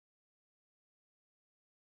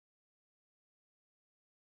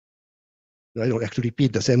I don't actually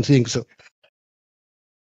repeat the same thing. So,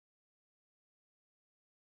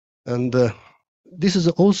 and this is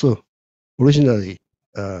also originally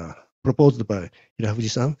proposed by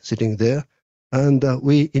Hirafuji-san sitting there. And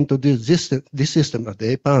we introduced this system at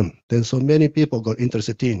the APAN. Then so many people got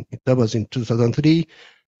interested in. That was in 2003.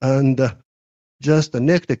 And just the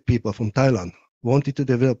NECTEC people from Thailand wanted to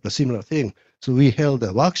develop a similar thing. So we held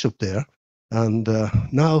a workshop there. And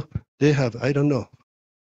now they have, I don't know,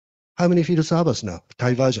 how many field servers now?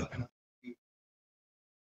 Thai version.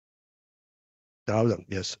 1,000,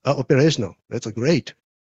 yes. Operational. That's a great.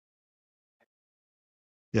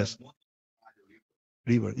 Yes.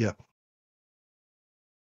 River, yeah.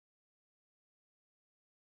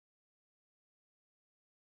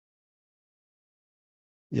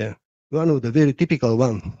 Yeah. One of the very typical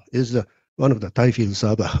one is one of the Thai field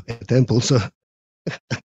server temples.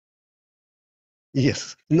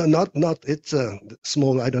 Yes. No, not, it's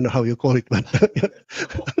small, I don't know how you call it, but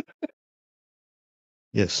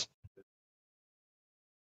yes.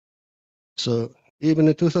 So even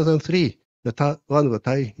in 2003, one of the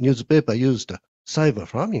Thai newspaper used cyber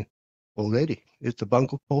farming already. It's the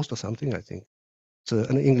Bangkok Post or something, I think. It's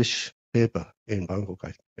an English paper in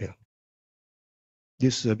Bangkok. Yeah.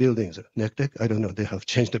 These buildings, NECTEC, I don't know, they have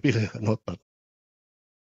changed the building or not, but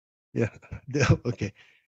yeah, okay.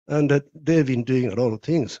 And they've been doing a lot of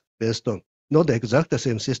things based on not exactly the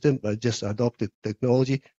same system, but just adopted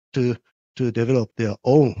technology to develop their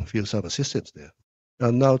own field service systems there.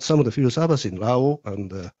 And now some of the field service in Laos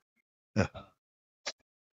and yeah,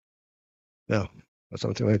 yeah, or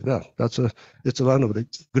something like that. It's one of the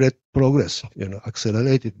great progress,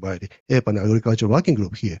 accelerated by the APAN Agriculture Working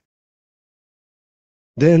Group here.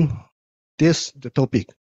 Then the topic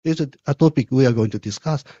is a topic we are going to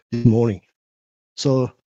discuss this morning.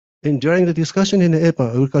 So during the discussion in the APAN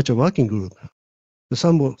Agriculture Working Group,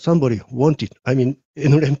 somebody wanted, I mean,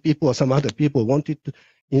 NRM people or some other people wanted to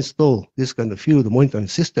install this kind of field monitoring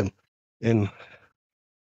system in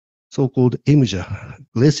so-called Imja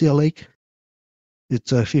Glacier Lake.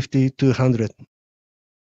 It's 50 to 100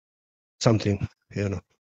 something,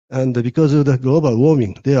 And because of the global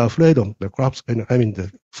warming, they are afraid of the crops,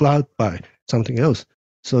 the flood by something else.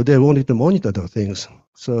 So they wanted to monitor the things.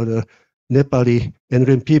 So the Nepali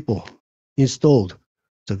NRM people installed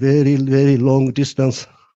the very, very long distance.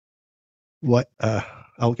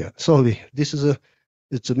 Okay, sorry,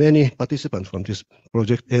 it's many participants from this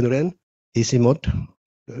project. NRN, Isimot,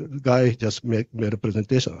 the guy just made a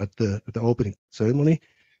presentation at the opening ceremony.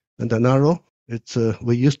 And the NARO,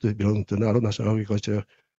 we used to belong to NARO, National Agriculture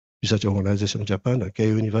Research Organization of Japan, and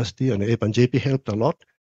Keio University, and APAN JP helped a lot,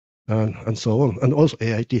 and so on, and also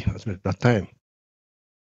AIT at that time.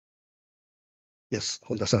 Yes,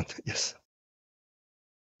 Honda-san, yes.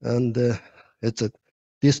 And it's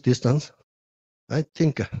this distance, I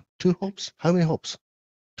think 2 hops. How many hops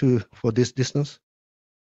for this distance?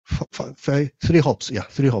 3 hops, yeah,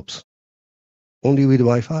 3 hops. Only with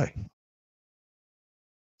Wi-Fi.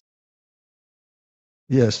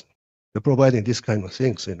 Yes, they're providing this kind of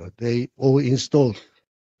things, they all install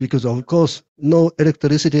because of course no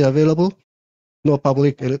electricity available, no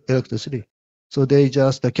public electricity. So they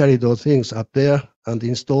just carry those things up there and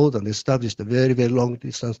installed and established a very, very long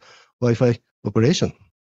distance Wi-Fi operation.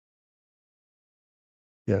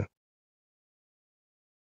 Yeah.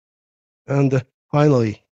 And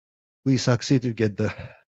finally, we succeeded to get the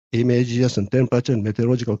images and temperature and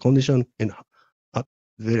meteorological condition in a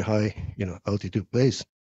very high, altitude place.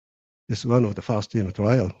 It's one of the first,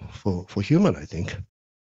 trial for human, I think.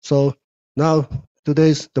 So now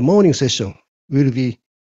the morning session will be,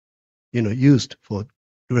 used for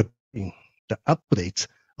developing the updates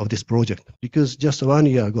of this project because just 1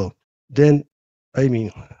 year ago, then,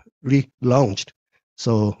 relaunched.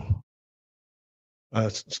 So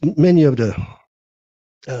many of the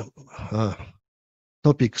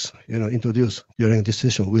topics, introduced during this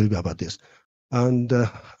session will be about this. And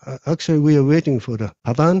actually, we are waiting for the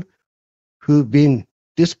Pavan, who been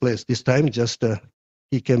displaced this time. Just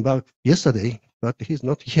he came back yesterday, but he's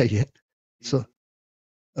not here yet. So,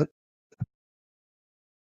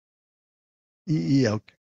 yeah,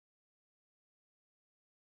 okay,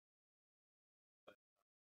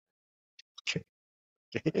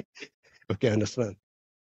 okay, okay, I understand.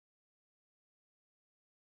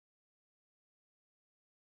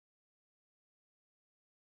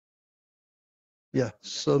 Yeah,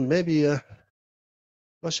 so maybe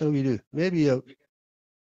what shall we do? Maybe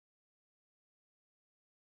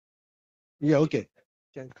yeah, okay.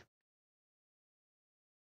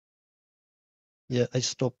 Yeah, I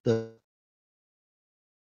stopped the.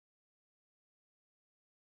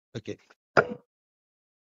 Okay.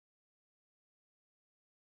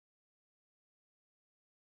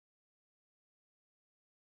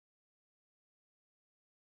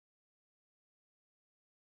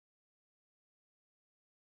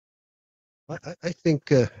 I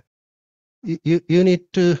think you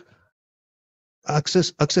need to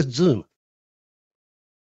access Zoom.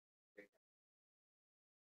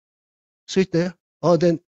 Switch there. Oh,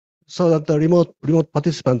 then so that the remote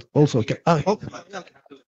participant also can.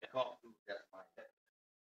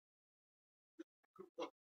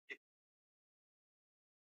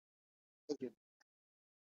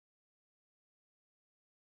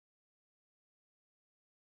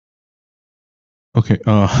 Okay.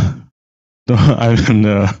 I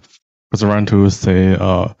was around to say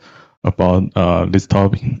about this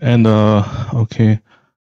topic, and okay,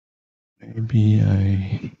 maybe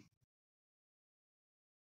I.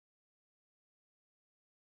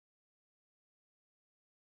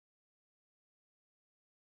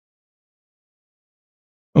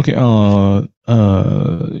 Okay.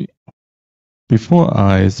 Before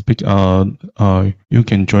I speak, you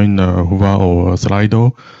can join Hoover or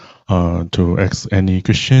Slido to ask any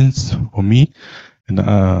questions for me. And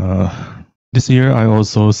this year, I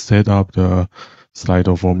also set up the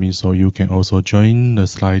Slido for me, so you can also join the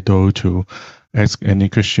Slido to ask any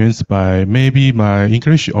questions by maybe my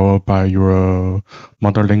English or by your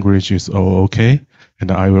mother language is all okay. And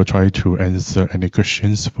I will try to answer any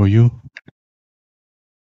questions for you.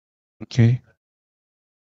 Okay.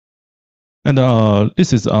 And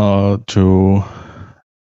this is to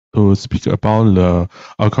speak about the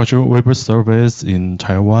agricultural web service in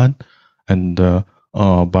Taiwan, and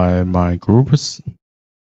by my groups.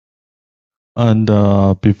 And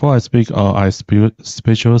before I speak, I speak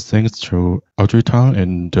special thanks to Audrey Tang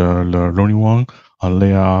and the Lonely One.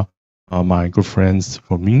 They are my good friends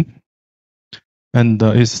for me. And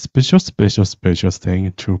it's special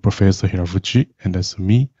thing to Professor Hirafuji and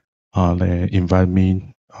Sumi. They invite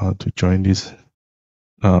me to join this.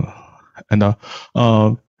 And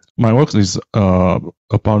my work is about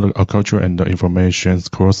the culture and the information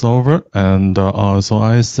crossover. And so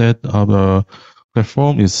I set up the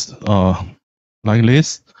platform is like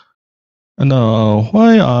this. And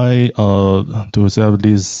why I do set up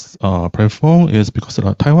this platform is because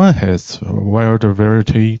Taiwan has wide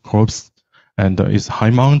variety crops, and it's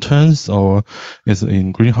high mountains or it's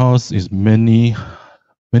in greenhouse is many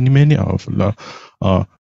of the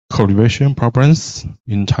cultivation problems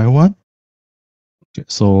in Taiwan. Okay,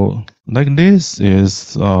 so like this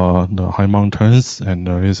is the high mountains, and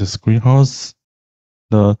this is greenhouse.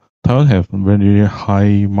 The Taiwan have very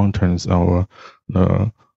high mountains or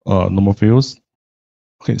the normal fields.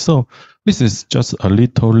 Okay, so this is just a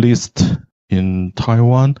little list in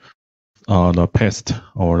Taiwan. The pest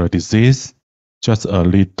or the disease, just a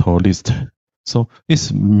little list. So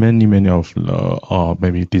it's many of the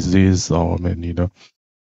maybe disease or many the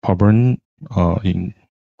problem in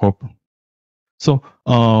crop. So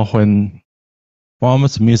when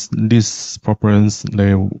farmers miss these problems,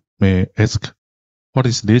 they may ask, "What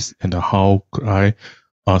is this, and how could I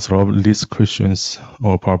solve these questions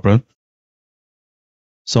or problem?"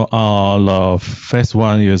 So the first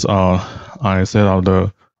one is I set up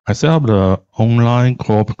the online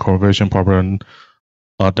crop cultivation problem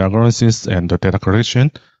diagnosis and the data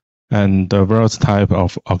collection, and the various type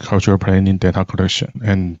of agricultural planning data collection,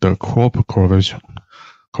 and the crop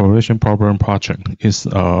cultivation problem project is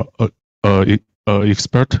a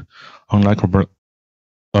expert online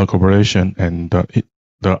cooperation, and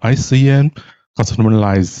the ICN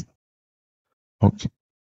customized. Okay.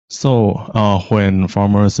 So when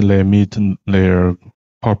farmers they meet their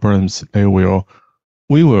problems,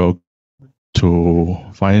 we will to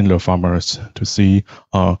find the farmers to see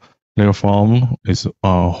their farm is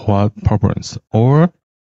what problems, or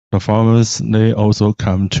the farmers they also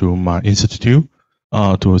come to my institute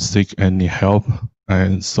to seek any help,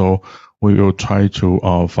 and so we will try to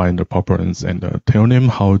find the problems and tell them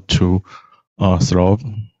how to solve.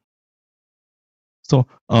 So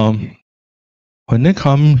when they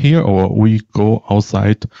come here or we go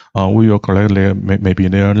outside, we will collect maybe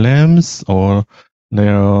their names or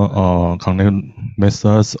their contact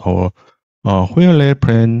methods, or where they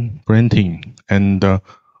planting, and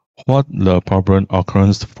what the problem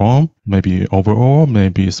occurs from, maybe overall,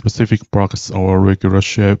 maybe specific blocks or regular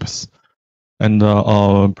shapes, and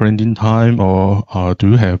planting time, or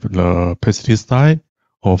do you have the pesticide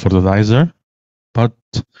or fertilizer? But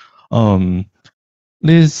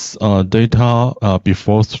this data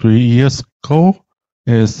before 3 years ago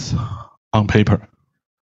is on paper.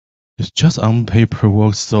 It's just on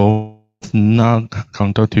paperwork, so it's not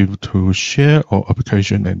conducive to share or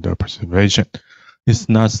application and preservation. It's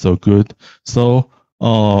not so good. So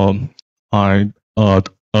I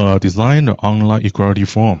designed the online equality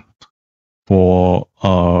form for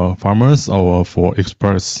farmers or for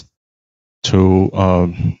experts to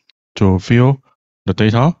to fill the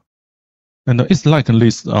data. And it's like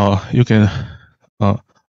this, you can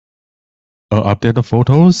update the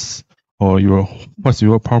photos or what's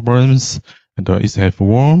your problems, and it have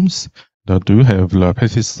worms. Do you have the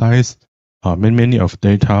pesticides? Many of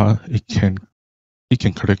data it can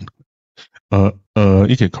collect.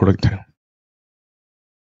 It can collect.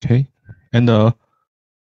 Okay, and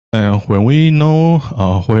when we know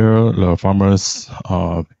where the farmers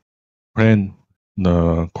plant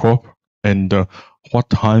the crop and what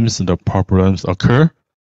times the problems occur,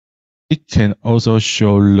 it can also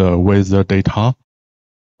show the weather data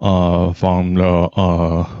from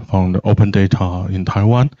the open data in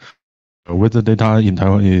Taiwan. The weather data in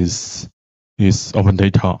Taiwan is open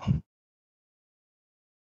data.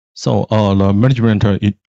 So the management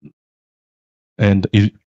and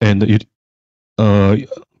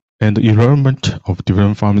the environment of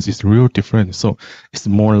different farms is real different. So it's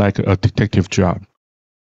more like a detective job.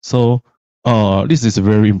 So this is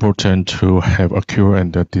very important to have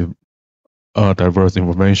accurate and diverse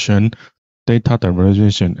information, data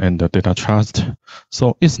diversification, and data trust.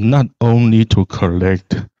 So it's not only to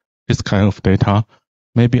collect this kind of data.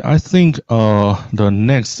 Maybe I think the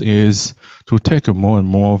next is to take more and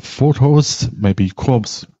more photos, maybe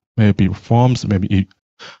crops, maybe farms, maybe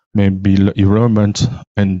the environment,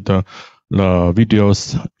 and the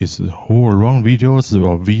videos is whole around videos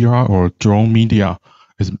or VR or drone media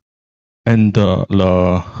is, and the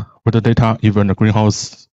weather data, even the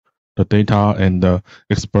greenhouse the data and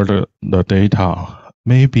export the data.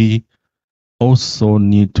 Maybe also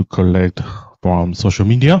need to collect from social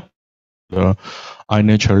media, the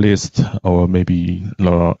iNaturalist, or maybe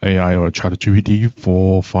the AI or ChatGPT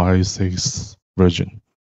 4, 5, 6 version.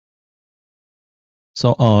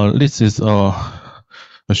 So this is a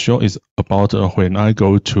show is about when I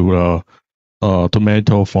go to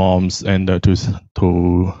tomato farms and to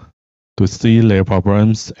see their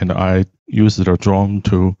problems, and I use the drone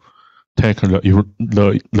to take the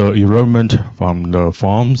environment from the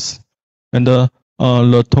farms, and the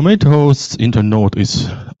tomatoes internode is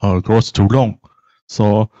grows too long.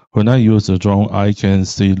 So when I use the drone, I can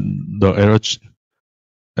see the edge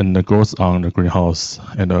and the growth on the greenhouse,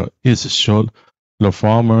 and it shows the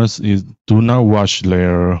farmers do not wash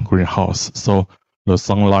their greenhouse, so the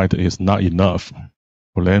sunlight is not enough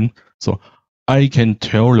for them. So I can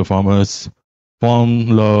tell the farmers from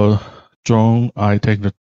the drone, I take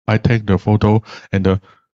the photo, and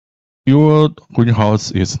your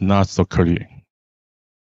greenhouse is not so clear.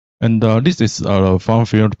 And this is a farm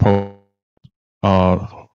field on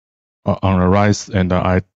the rise, and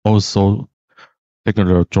I also take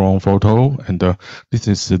the drone photo, and this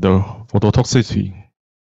is the phototoxicity.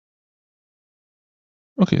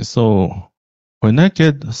 Okay, so when I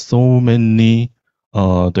get so many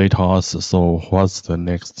data, so what's the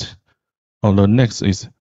next? The next is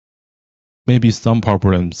maybe some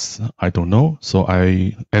problems I don't know, so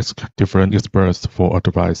I ask different experts for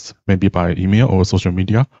advice, maybe by email or social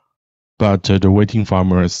media. But the waiting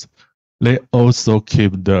farmers, they also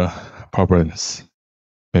keep the problems.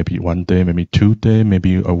 Maybe 1 day, maybe 2 days,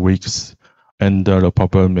 maybe a week, and the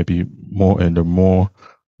problem may be more and more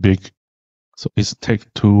big. So it takes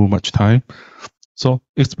too much time. So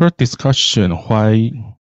expert discussion, why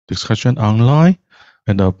discussion online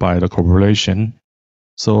and by the corporation.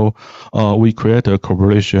 So we create a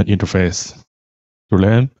corporation interface to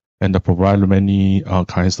them and provide many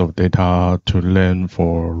kinds of data to them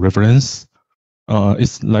for reference.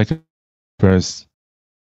 It's like first.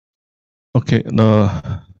 Okay,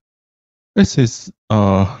 this is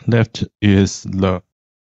left is the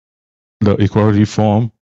equality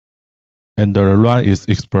form, and the right is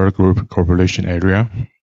expert group corporation area.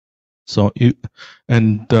 So it's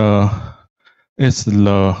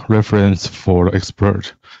the reference for the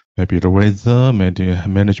expert, maybe the weather, maybe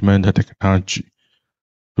management technology,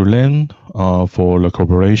 to learn for the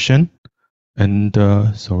corporation, and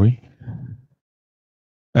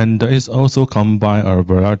and it's also combine a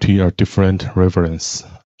variety of different reference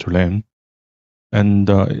to learn, and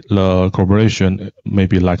the corporation may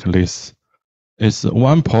be like this. It's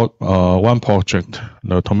one project,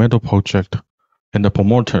 the tomato project, and the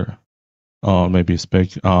promoter maybe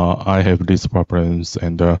I have these problems,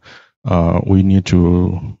 and we need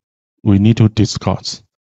to discuss.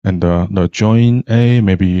 And the join A,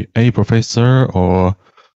 maybe A professor or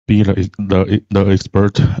B the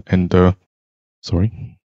expert, and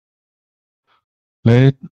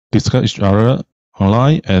they discuss each other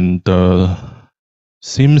online, and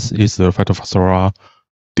seems is the phytophthora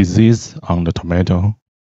disease on the tomato.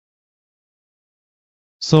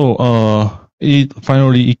 So it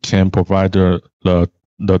finally can provide the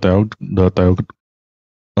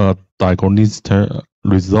diagnostic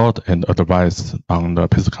result and advice on the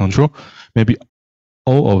pest control. Maybe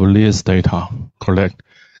all of this data collect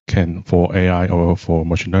can for AI or for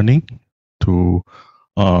machine learning to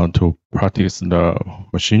practice the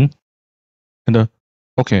machine. And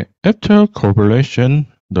okay, after correlation,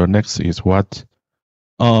 the next is what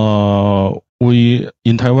we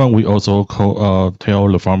in Taiwan we also tell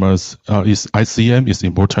the farmers is ICM is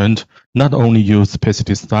important. Not only use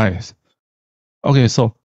pesticides. Okay,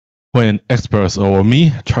 so when experts or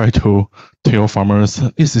me try to tell farmers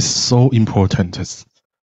this is so important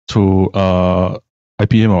to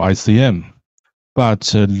IPM or ICM, but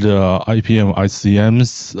the IPM or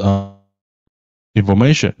ICM's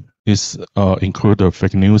information is include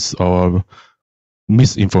fake news or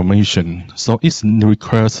misinformation. So it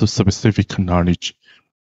requires specific knowledge.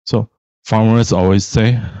 So farmers always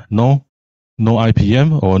say, no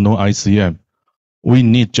IPM or no ICM. We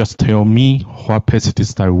need just tell me what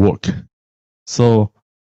pesticide work. So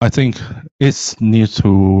I think it's need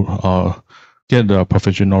to get the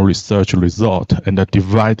professional research result and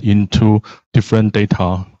divide into different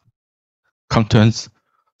data contents.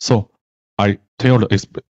 So I tell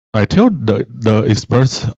the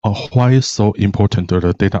experts why it's so important to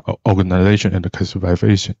the data organization and the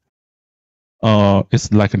classification.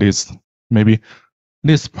 It's like this. Maybe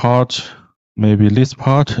this part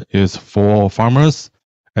is for farmers,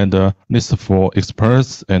 and this for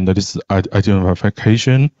experts, and this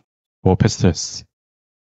identification for pests.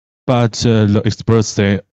 But the experts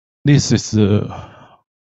say this is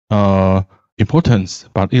important,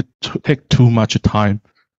 but it take too much time.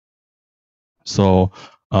 So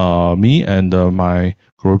me and my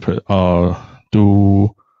group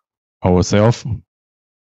do ourselves.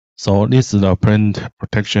 So this is the plant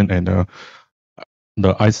protection and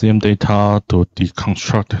the ICM data to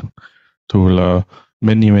deconstruct to the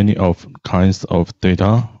many of kinds of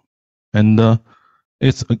data, and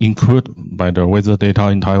it's included by the weather data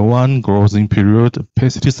in Taiwan, growing period,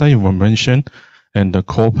 pesticide information, and the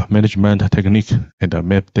crop management technique and the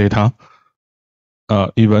map data.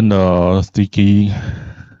 Even the sticky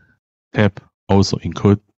tab also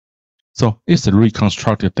include. So it's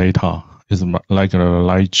reconstructed data. It's like a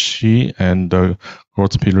lychee and the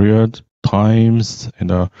growth period, times, and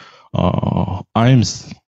the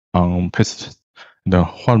IMS on pest, the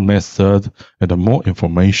what method, and the more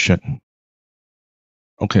information.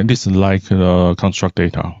 Okay, this is like the construct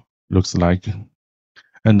data looks like.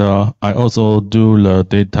 And I also do the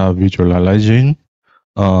data visualization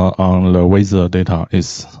on the weather data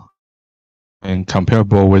is and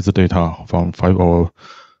comparable weather data from 5 or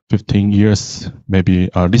 15 years, maybe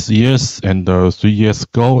this year's and 3 years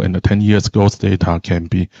ago and 10 years ago's data can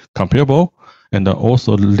be comparable and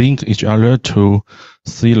also link each other to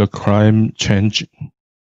see the crime change.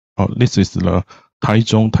 This is the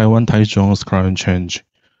Taiwan Taichung's crime change,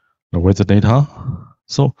 the weather data.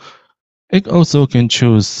 So it also can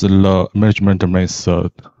choose the management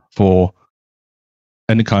method for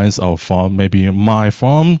any kinds of farm. Maybe my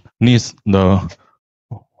farm needs the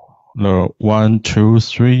 1, 2,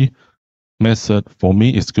 3 method for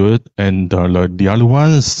me is good, and the other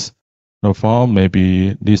ones, the farm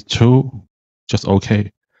maybe these two just okay.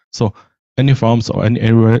 So any farms or any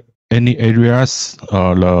areas,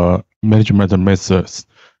 the management methods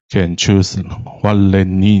can choose what they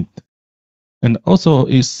need. And also,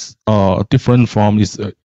 is different farm is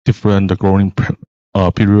different growing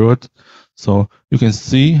period. So you can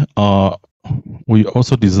see, we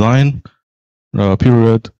also design the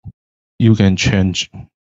period. You can change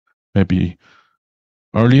maybe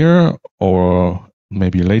earlier or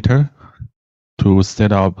maybe later to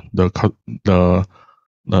set up the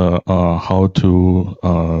how to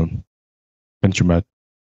management.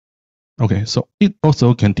 Okay, so it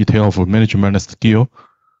also can detail for management skill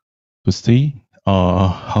to see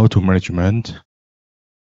how to management.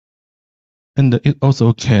 And it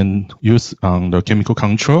also can use on the chemical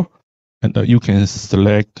control, and you can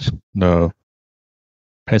select the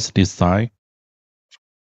pesticide.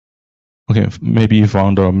 Okay, maybe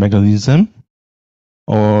from the mechanism,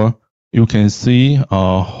 or you can see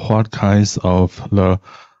what kinds of the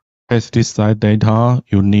pesticide data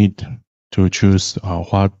you need to choose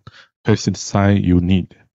what pesticide you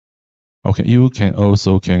need. Okay, you can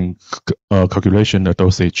also calculation the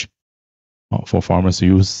dosage for farmers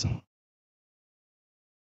use.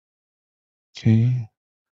 Okay,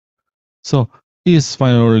 so is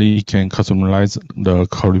finally can customize the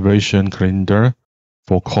calibration calendar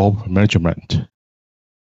for crop management.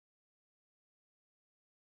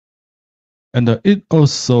 And it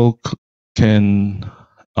also can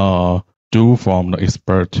do from the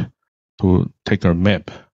expert to take a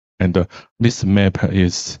map and this map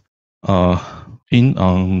is in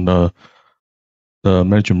on the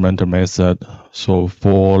measurement method. So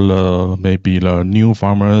for maybe the new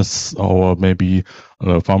farmers or maybe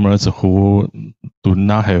the farmers who do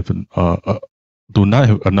not have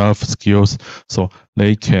enough skills, so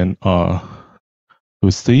they can to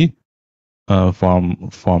see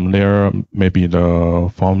from there maybe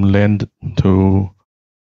the farmland to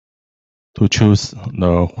choose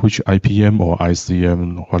the which IPM or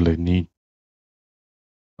ICM what they need.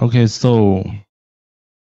 Okay, so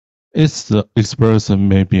each person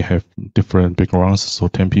maybe have different backgrounds, so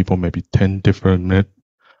 10 people maybe 10 different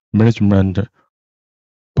management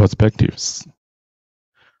perspectives.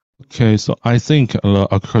 Okay, so I think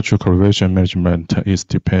agricultural collaboration management is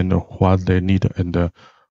depend on what they need and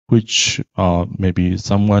which maybe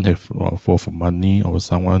someone have for money or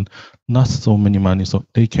someone not so many money, so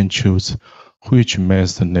they can choose which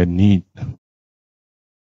method they need.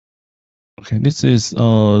 Okay, this is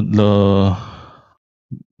the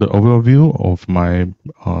overview of my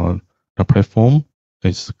the platform.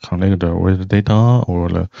 It's connected with the data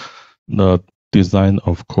or the design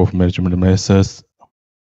of crop management methods.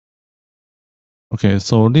 Okay,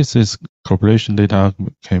 so this is corporation data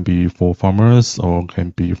can be for farmers or can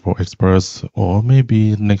be for experts or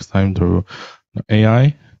maybe next time to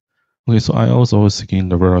AI. Okay, so I also seeking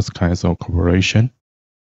the various kinds of cooperation.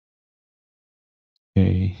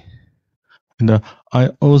 Okay. And I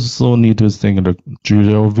also need to think the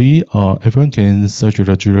GLV. Everyone can search the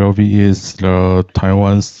GLV is the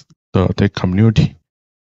Taiwan's the tech community.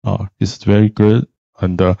 It's very good,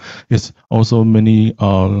 and it's also many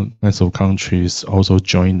kinds of countries also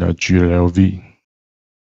join the GLV.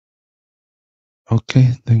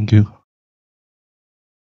 Okay, thank you.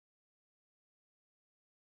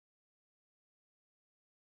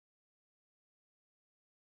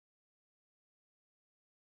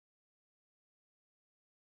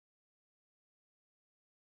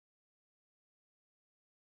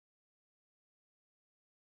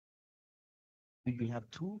 Do you have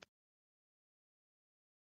two?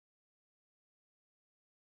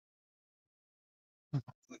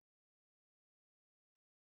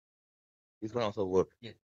 This one also work.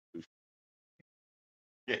 Yeah.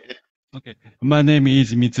 Okay, my name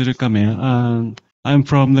is Mitsuru Kame, and I'm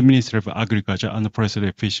from the Ministry of Agriculture and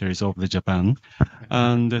Forestry Fisheries of the Japan.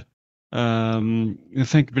 And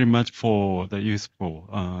thank you very much for the useful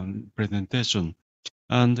presentation.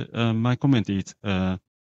 And my comment is,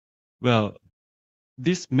 well,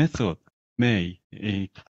 this method may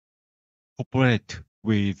cooperate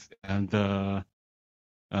with the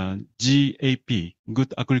GAP,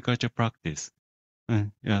 Good Agriculture Practice.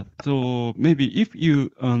 Yeah. So maybe if you,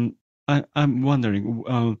 I'm wondering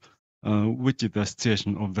which is the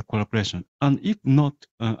situation of the collaboration, and if not,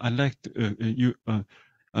 I'd like to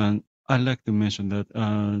I'd like to mention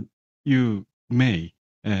that you may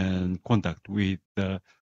contact with the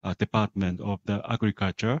Department of the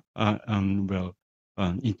Agriculture and well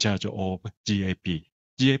in charge of GAP.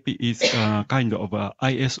 GAP is kind of a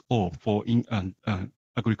ISO for in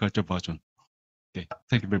agriculture version. Okay.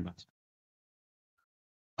 Thank you very much.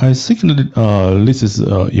 I think that, this is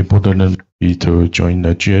important to join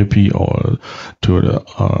the GAP or to the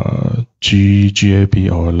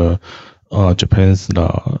GAP or the Japan's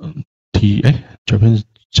Japan's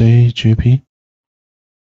JGP.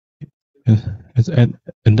 Yes, and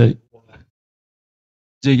the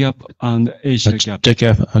JGAP and Asia Gap.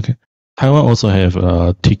 JGAP. Okay, Taiwan also have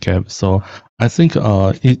TGAP, so I think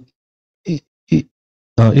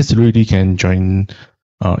it really can join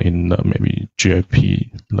in maybe GAP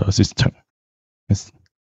system. Yes.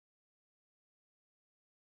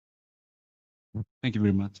 Thank you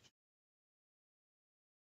very much.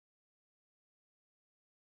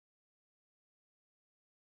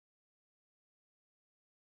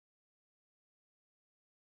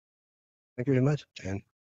 Thank you very much, Jan.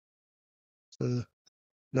 So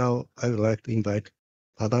now I would like to invite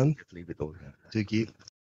Padan to give.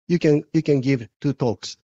 You can give 2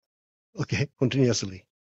 talks. Okay, continuously.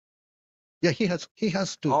 Yeah, he has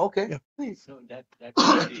to. Oh, okay. Yeah. Please. So that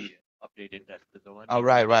be updated. That's the one. Oh,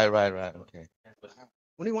 right. Okay.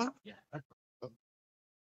 Only one? Yeah. Right.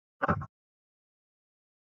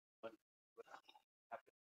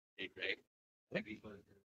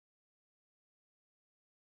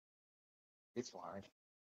 It's fine.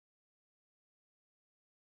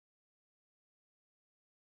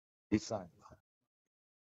 It's fine.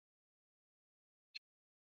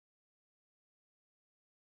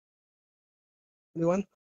 Only one?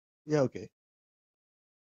 Yeah, okay.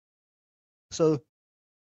 So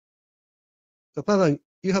Padan,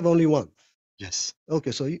 you have only one. Yes.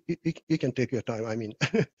 Okay, so you can take your time. I mean,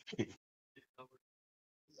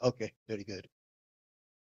 okay, very good.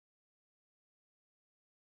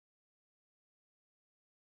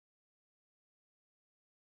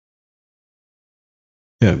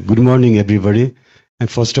 Yeah. Good morning, everybody. And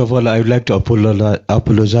first of all, I would like to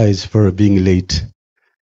apologize for being late.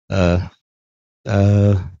 Uh,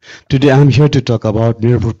 uh, Today, I'm here to talk about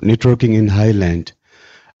networking in Highland.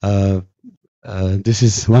 This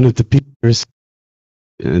is one of the pictures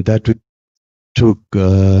that we took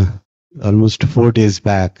almost 4 days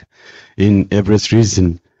back in Everest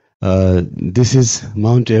region. This is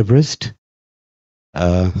Mount Everest,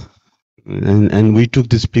 and we took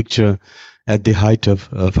this picture at the height of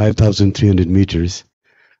 5,300 meters.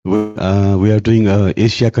 We are doing a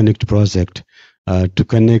Asia Connect project to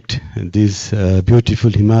connect these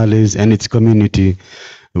beautiful Himalayas and its community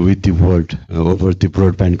with the world over the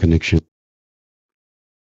broadband connection.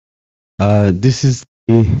 This is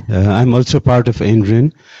I'm also part of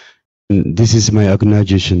NREN. This is my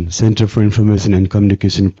organization, Center for Information and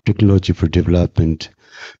Communication Technology for Development.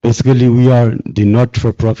 Basically, we are the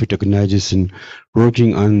not-for-profit organization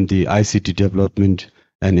working on the ICT development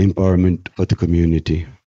and empowerment for the community.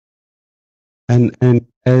 And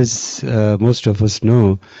as most of us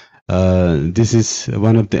know, this is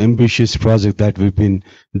one of the ambitious projects that we've been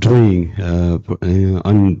doing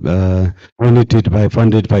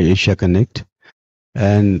funded by Asia Connect.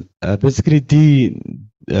 And basically,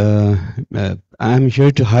 I'm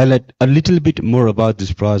here to highlight a little bit more about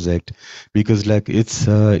this project because, like, it's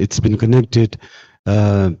been connected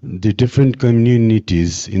the different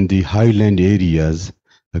communities in the highland areas,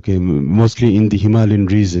 okay, mostly in the Himalayan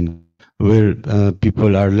region, where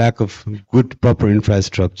people are lack of good proper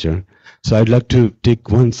infrastructure. So I'd like to take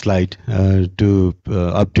one slide to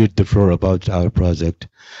update the floor about our project.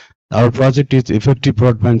 Our project is effective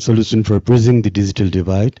broadband solution for bridging the digital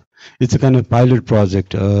divide. It's a kind of pilot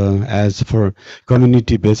project as for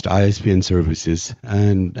community-based ISP and services.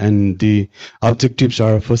 And the objectives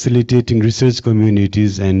are facilitating research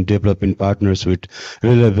communities and development partners with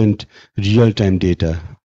relevant real-time data.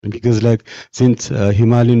 Because like since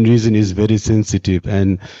Himalayan region is very sensitive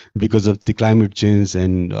and because of the climate change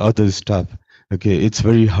and other stuff, okay, it's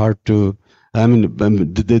very hard to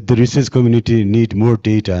the research community need more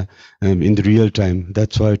data in the real time.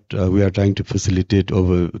 That's what we are trying to facilitate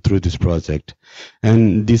through this project.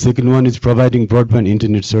 And the second one is providing broadband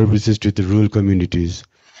internet services to the rural communities,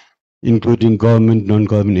 including government,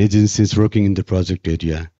 non-government agencies working in the project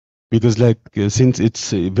area. Because like since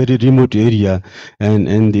it's a very remote area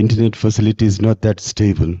and the internet facility is not that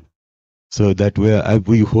stable. So that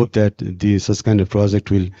we hope that such kind of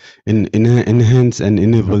project will enhance and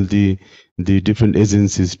enable the different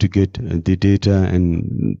agencies to get the data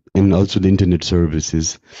and also the internet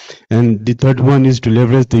services. And the third one is to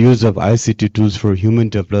leverage the use of ICT tools for human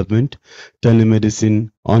development, telemedicine,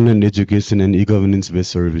 online education, and e-governance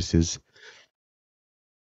based services.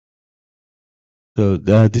 So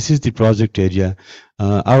this is the project area.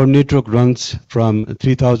 Our network runs from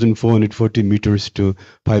 3,440 meters to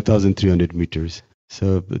 5,300 meters.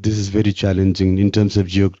 So this is very challenging in terms of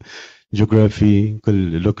geographical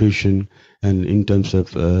location and in terms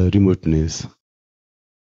of remoteness.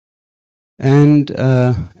 And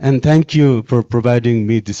thank you for providing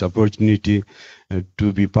me this opportunity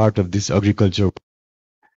to be part of this agriculture.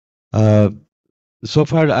 So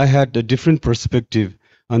far, I had a different perspective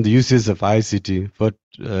on the uses of ICT, but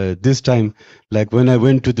this time, like when I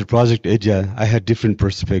went to the project area, I had different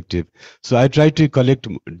perspective. So I tried to collect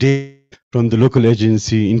data from the local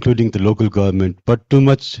agency, including the local government, but to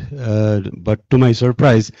my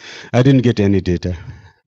surprise, I didn't get any data.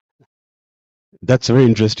 That's very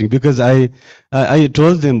interesting because I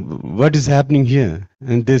told them what is happening here,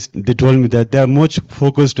 and they told me that they are much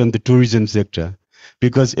focused on the tourism sector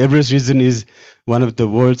because Everest region is one of the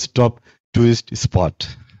world's top tourist spot.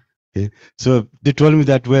 Okay? So they told me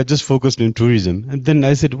that we're just focused on tourism, and then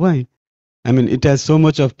I said, why? I mean, it has so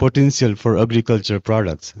much of potential for agriculture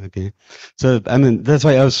products. Okay, so I mean that's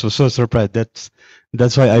why I was so surprised. That's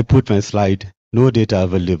why I put my slide. No data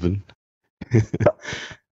available.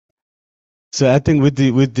 So I think with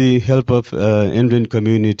the help of NREN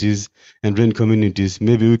communities and REN communities,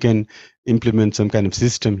 maybe we can implement some kind of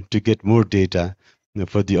system to get more data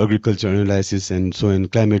for the agriculture analysis and so on,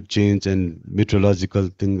 climate change and meteorological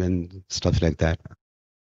things and stuff like that.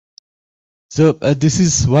 So this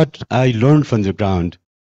is what I learned from the ground.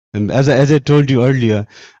 And as I told you earlier,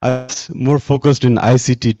 I was more focused on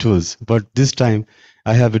ICT tools, but this time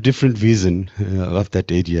I have a different vision of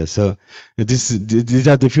that area. So these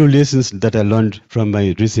are the few lessons that I learned from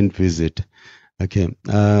my recent visit. Okay.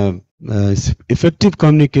 Effective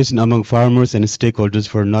communication among farmers and stakeholders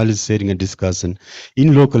for knowledge sharing and discussion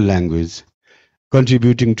in local language,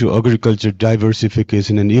 contributing to agriculture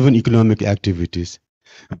diversification and even economic activities.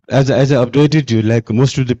 As I updated you, like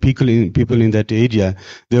most of the people in that area,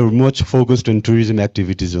 they were much focused on tourism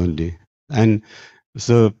activities only. And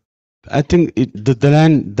so I think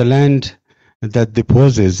the land that they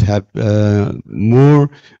possess have more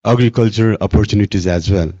agriculture opportunities as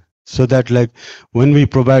well. So that like when we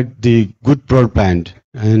provide the good broadband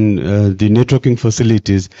and the networking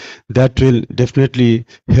facilities, that will definitely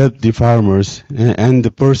help the farmers and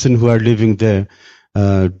the person who are living there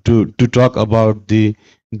to talk about the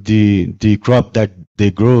crop that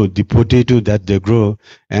they grow, the potato that they grow,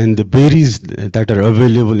 and the berries that are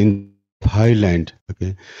available in highland.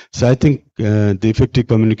 Okay, so I think the effective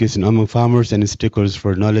communication among farmers and stakeholders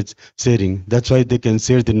for knowledge sharing, that's why they can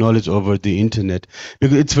share the knowledge over the internet,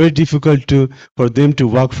 because it's very difficult for them to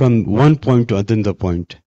walk from one point to another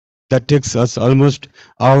point. That takes us almost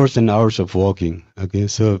hours and hours of walking. Okay,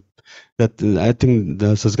 so that I think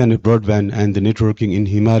such kind of broadband and the networking in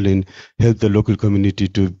Himalayan help the local community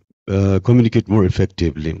to communicate more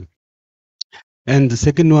effectively. And the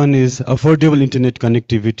second one is affordable internet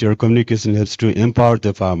connectivity or communication helps to empower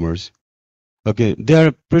the farmers. Okay, they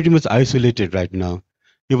are pretty much isolated right now.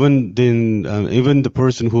 Even then, even the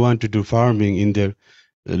person who want to do farming in their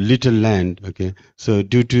little land. Okay, so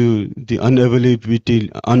due to the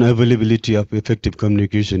unavailability of effective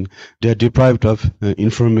communication, they are deprived of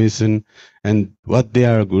information and what they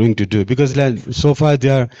are going to do, because like, so far they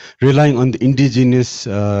are relying on the indigenous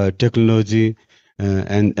technology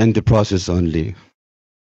and the process only.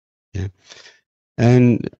 Yeah.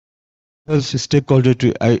 And as stakeholder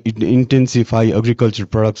to intensify agricultural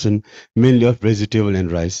production, mainly of vegetable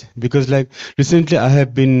and rice. Because like recently I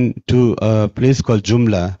have been to a place called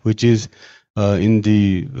Jumla, which is in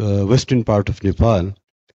the western part of Nepal.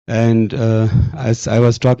 And as I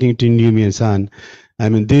was talking to Numi San, I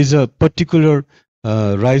mean, there's a particular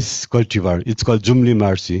rice cultivar. It's called Jumli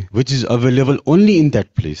Marsi, which is available only in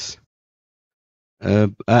that place.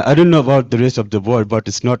 I don't know about the rest of the world, but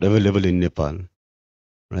it's not available in Nepal,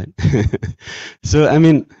 right? So I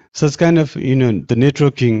mean, such kind of the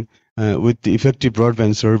networking with the effective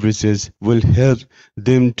broadband services will help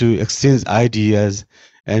them to exchange ideas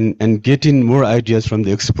and get in more ideas from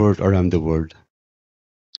the experts around the world.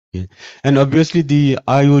 Yeah. And obviously the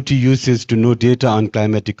IoT uses to know data on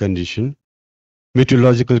climatic condition,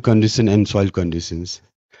 meteorological condition, and soil conditions.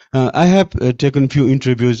 I have taken few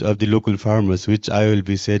interviews of the local farmers, which I will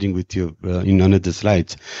be sharing with you in another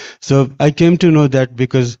slides. So I came to know that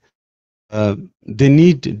because they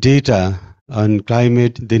need data on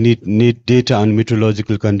climate, they need data on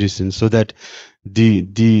meteorological conditions, so that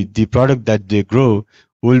the product that they grow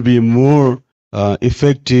will be more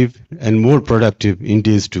effective and more productive in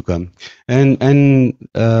days to come. And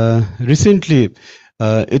recently,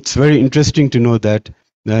 it's very interesting to know that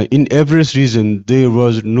in Everest region there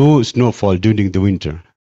was no snowfall during the winter.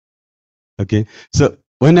 Okay, so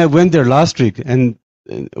when I went there last week, and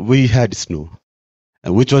we had snow,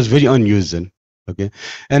 which was very unusual. Okay,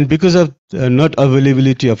 and because of not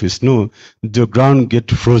availability of snow, the ground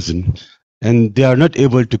get frozen, and they are not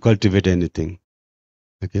able to cultivate anything.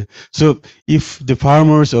 Okay, so if the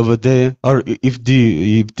farmers over there, or if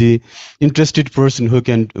the interested person who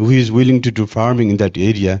is willing to do farming in that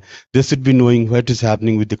area, they should be knowing what is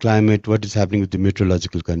happening with the climate, what is happening with the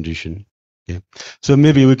meteorological condition. Okay, so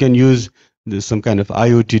maybe we can use some kind of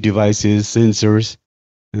IoT devices, sensors.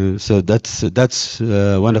 So that's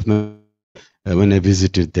one of my when I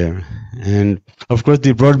visited there. And of course,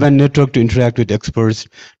 the broadband network to interact with experts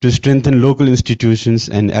to strengthen local institutions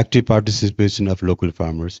and active participation of local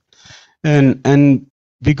farmers. And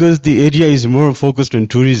because the area is more focused on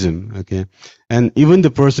tourism, okay, and even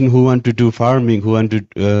the person who want to do farming, who want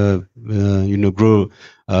to grow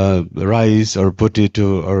rice or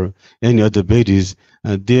potato or any other berries,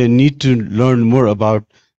 they need to learn more about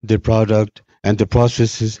the product and the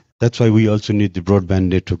processes. That's why we also need the broadband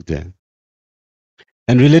network there.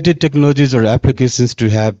 And related technologies or applications to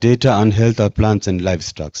have data on health of plants and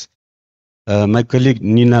livestock. My colleague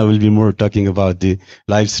Nina will be more talking about the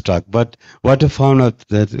livestock, but what I found out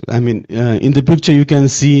that, I mean, in the picture you can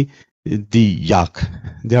see the yak.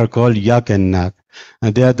 They are called yak and nak.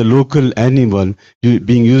 And they are the local animal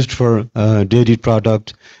being used for dairy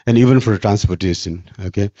product and even for transportation.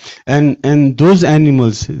 Okay, and those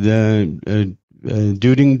animals during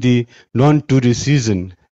the non-tourist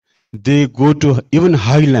season, they go to even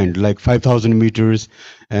highland like 5,000 meters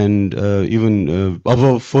and even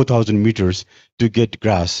above 4,000 meters to get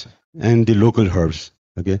grass and the local herbs.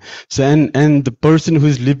 Okay, so and the person who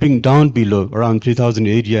is living down below around 3,000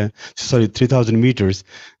 meters,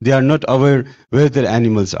 they are not aware where their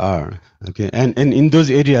animals are. Okay, and in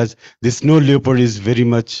those areas, the snow leopard is very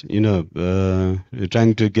much,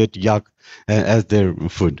 trying to get yak as their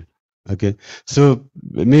food. Okay, so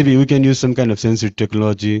maybe we can use some kind of sensor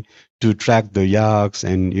technology to track the yaks,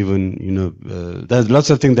 and even, there's lots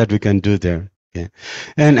of things that we can do there. Okay.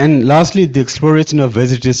 And lastly, the exploration of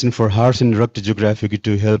vegetation for harsh and rugged geography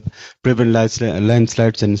to help prevent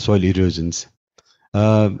landslides and soil erosions.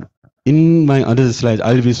 In my other slide,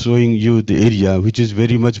 I'll be showing you the area which is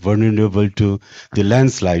very much vulnerable to the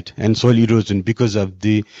landslide and soil erosion because of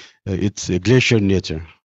the its glacier nature.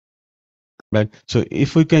 Right. So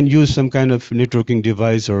if we can use some kind of networking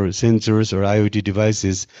device or sensors or IoT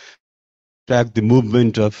devices, track the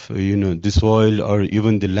movement of the soil or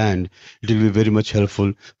even the land, it will be very much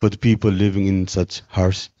helpful for the people living in such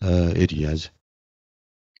harsh areas.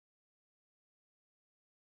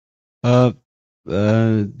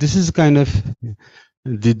 This is kind of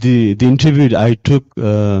the interview I took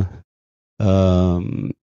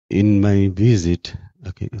in my visit.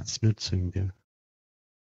 Okay, it's not showing there.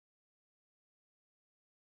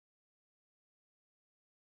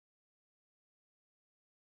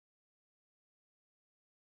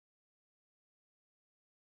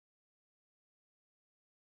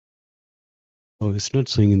 Oh, it's not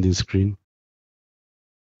showing in the screen.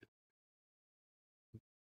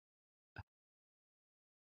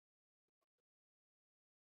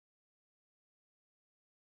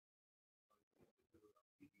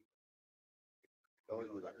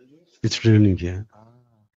 It's running here.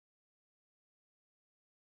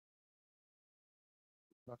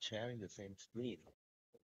 Not sharing the same screen.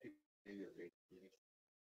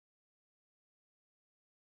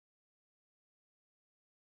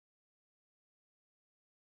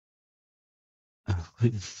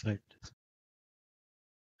 Right.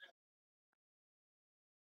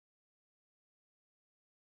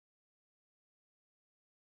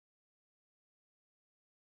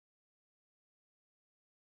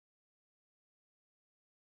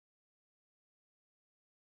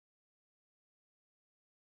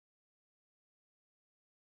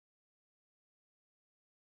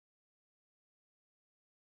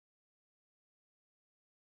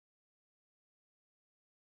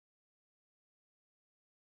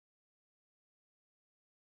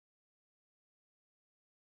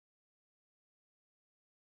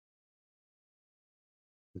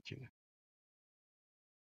 Okay.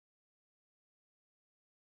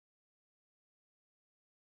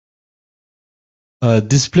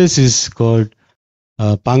 This place is called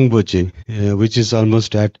Pangboche, which is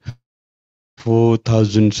almost at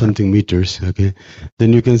 4,000 something meters. Okay,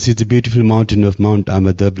 then you can see the beautiful mountain of Mount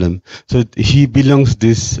Amadablam. So he belongs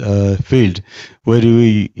this field where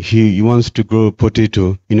he wants to grow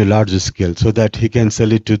potato in a larger scale so that he can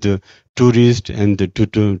sell it to the tourists and to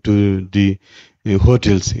the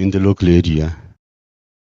hotels in the local area.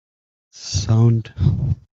 Sound.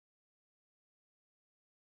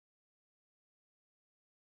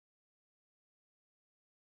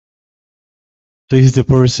 So he's the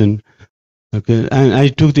person. Okay, and I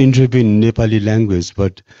took the interview in Nepali language,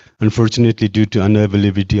 but unfortunately, due to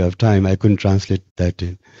unavailability of time, I couldn't translate that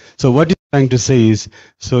in. So what he's trying to say is,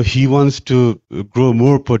 so he wants to grow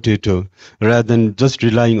more potato rather than just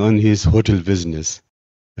relying on his hotel business.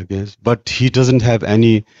 Okay, but he doesn't have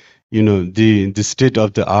any, the state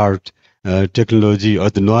of the art technology or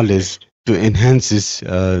the knowledge to enhance his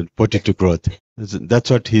potato growth. That's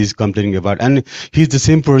what he's complaining about, and he's the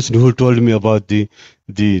same person who told me about the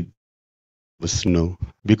snow,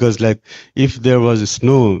 because like if there was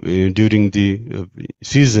snow during the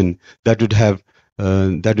season, that would have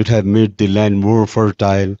made the land more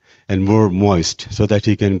fertile and more moist so that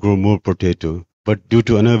he can grow more potato. But due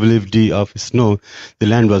to unavailability of snow, the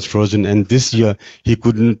land was frozen, and this year he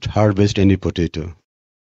couldn't harvest any potato.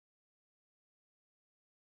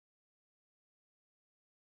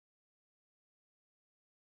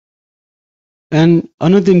 And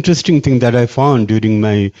another interesting thing that I found during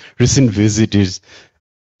my recent visit is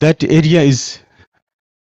that area is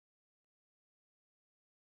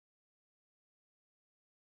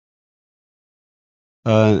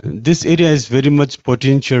this area is very much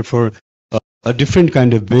potential for a different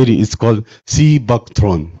kind of berry. It's called sea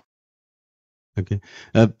buckthorn. Okay.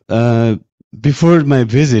 Before my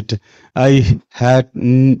visit, I had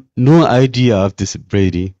no idea of this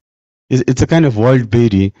berry. It's a kind of wild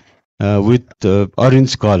berry with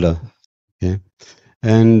orange color. Okay.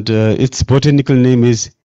 And its botanical name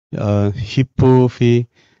is Hippophae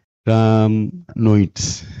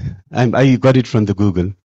ramnoides. I got it from the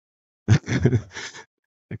Google.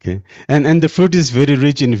 Okay, and the fruit is very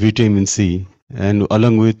rich in vitamin C, and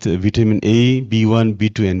along with vitamin A, B1,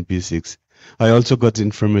 B2, and B6. I also got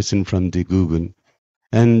information from the Google.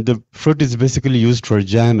 And the fruit is basically used for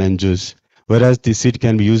jam and juice, whereas the seed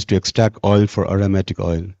can be used to extract oil for aromatic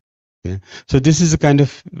oil. Okay. So this is a kind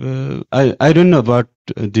of, I don't know about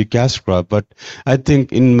the cash crop, but I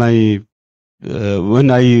think in my,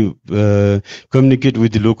 when I communicate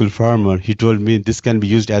with the local farmer, he told me this can be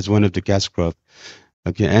used as one of the cash crop.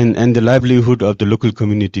 Okay, and the livelihood of the local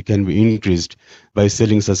community can be increased by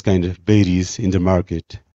selling such kind of berries in the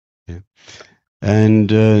market. Okay. And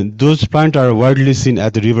those plants are widely seen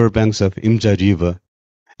at the river banks of Imja River.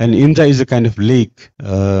 And Imja is a kind of lake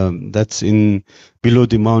that's in below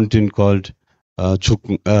the mountain called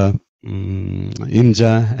Imja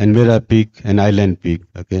and Mera Peak and Island Peak.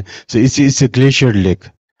 Okay, so it's a glacier lake.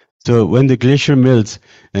 So when the glacier melts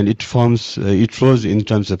and it forms, it flows in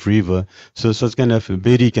terms of river. So such kind of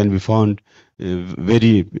berry can be found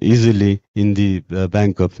very easily in the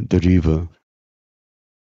bank of the river.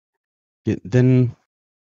 Okay, then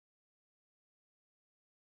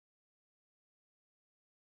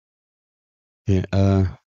okay,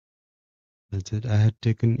 that's it. I had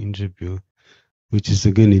taken interview, which is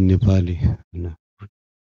again in Nepali. No.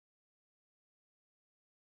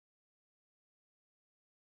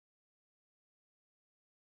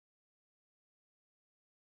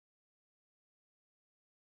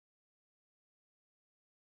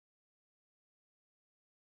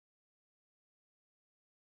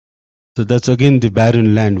 So that's again the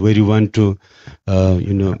barren land where you want to,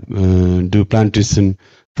 do plantation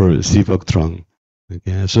for Sivak Throng.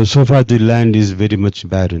 Okay, so far the land is very much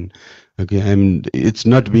barren. Okay, and it's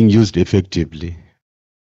not being used effectively.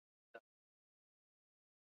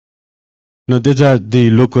 No, these are the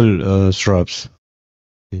local shrubs.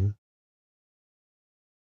 Okay.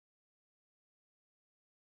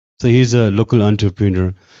 So he's a local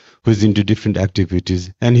entrepreneur who's into different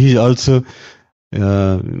activities, and he also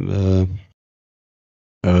uh,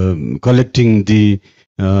 uh, collecting the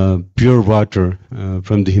pure water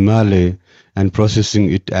from the Himalaya and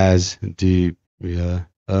processing it as the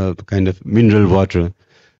kind of mineral water,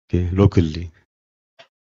 okay, locally.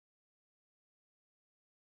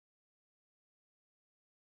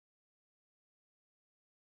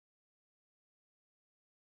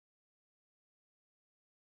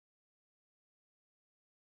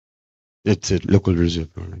 It's a local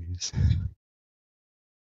reservoir. Yes.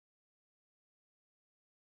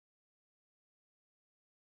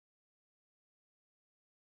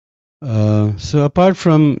 So apart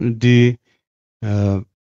from the, I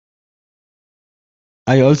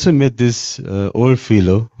also met this old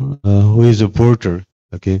fellow who is a porter.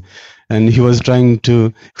 Okay, and he was trying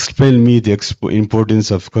to explain me the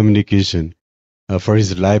importance of communication for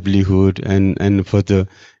his livelihood and for the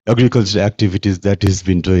agricultural activities that he's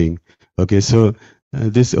been doing. Okay, so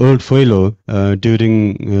this old fellow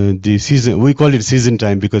during the season, we call it season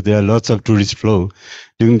time because there are lots of tourist flow.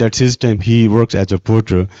 During that season time, he works as a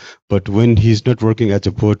porter, but when he's not working as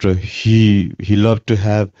a porter, he loved to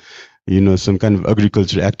have, some kind of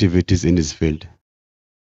agricultural activities in his field.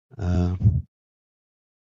 So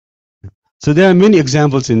there are many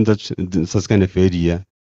examples in such kind of area.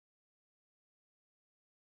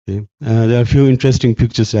 Okay. There are a few interesting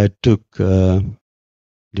pictures I took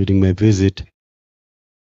during my visit,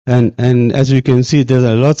 and as you can see, there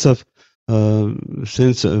are lots of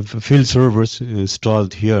field servers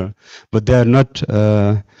installed here, but they are not.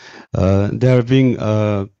 They are being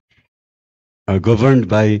governed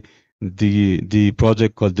by the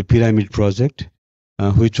project called the Pyramid Project,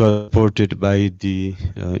 which was supported by the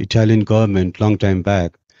Italian government long time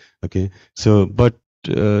back. Okay, so but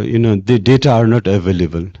the data are not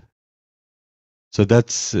available. So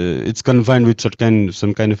that's it's confined with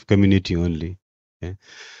some kind of community only. Okay.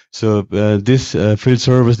 So this field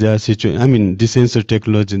service, they are situated. I mean, the sensor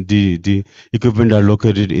technology, the equipment are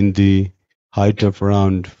located in the height of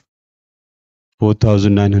around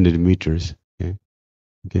 4,900 meters. Okay.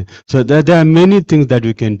 Okay. So there are many things that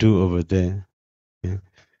we can do over there. Okay.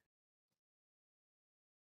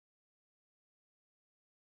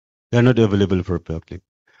 They are not available for public.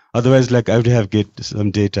 Otherwise, like I would have get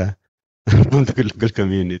some data from the local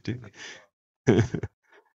community.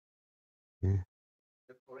 Yeah.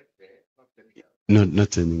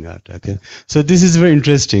 Not sending out. Okay, so this is very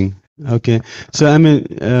interesting. Okay, so I mean,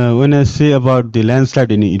 when I say about the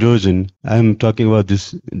landslide and erosion, I'm talking about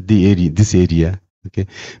this area. Okay,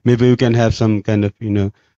 maybe we can have some kind of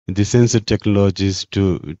the sensor technologies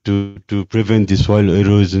to prevent the soil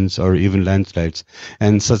erosions or even landslides,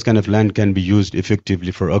 and such kind of land can be used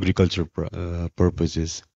effectively for agricultural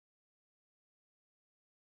purposes.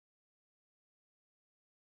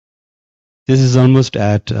 This is almost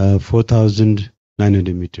at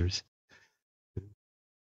 4,900 meters.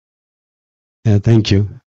 Yeah, thank you.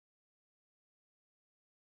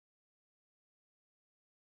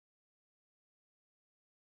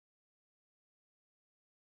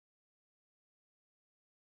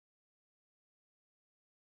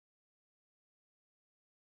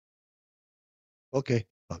 Okay,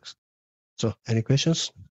 folks. So, any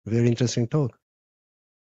questions? Very interesting talk.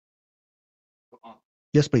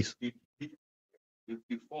 Yes, please.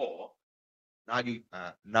 Before,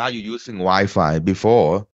 now you're using Wi-Fi.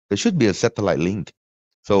 Before, there should be a satellite link.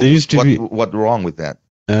 So There used to be what wrong with that?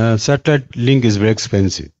 satellite link is very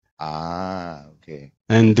expensive, Ah, okay.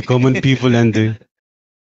 and the common people and the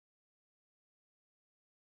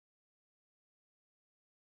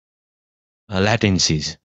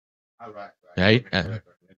Latencies, right?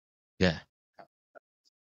 Yeah.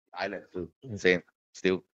 Island too. Same.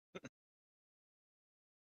 Still.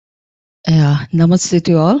 Yeah, namaste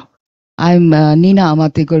to all. I'm Nina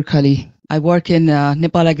Amate Gorkhali. I work in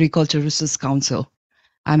Nepal Agriculture Research Council.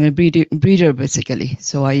 I'm a breeder basically.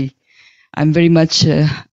 So I'm very much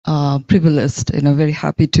privileged and I'm very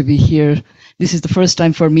happy to be here. This is the first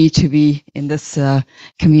time for me to be in this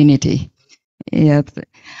community. Yeah,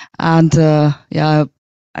 and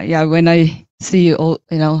when I see all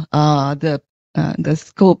the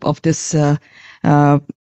scope of this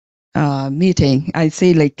meeting, I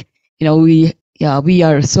say like we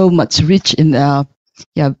are so much rich in the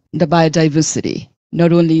biodiversity,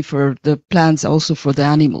 not only for the plants, also for the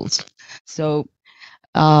animals. So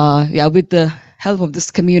with the help of this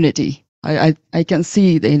community, I can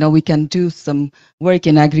see that, we can do some work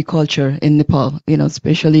in agriculture in Nepal,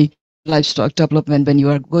 especially livestock development. When you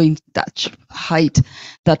are going that height,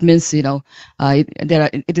 that means,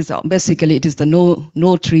 it is basically, it is the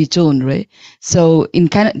no tree zone, right? So in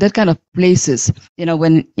that kind of places,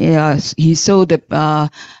 when he saw the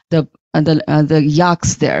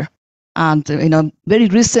yaks there, and very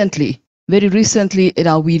recently,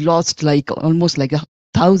 we lost like almost like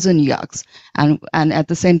 1,000 yaks, and at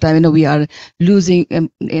the same time, we are losing.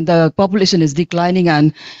 The population is declining,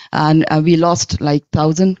 and we lost like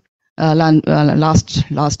 1,000 land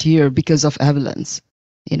last year because of avalanche.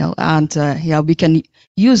 And we can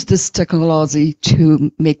use this technology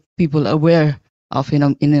to make people aware of in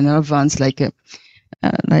advance, like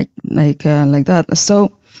that.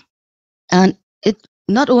 So, and it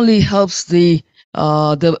not only helps the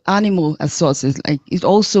animal as sources, like it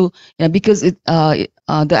also because the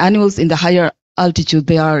animals in the higher altitude,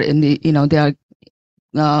 they are in the they are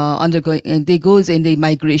undergoing, and they goes in the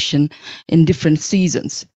migration in different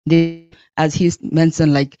seasons. They, as he's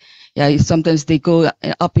mentioned, like sometimes they go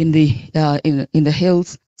up in the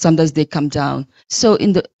hills, sometimes they come down. So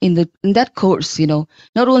in that course, not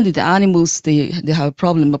only the animals they have a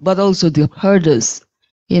problem, but also the herders,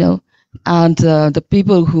 and the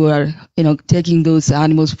people who are taking those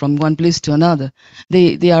animals from one place to another,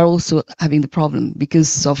 they are also having the problem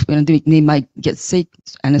because of they might get sick,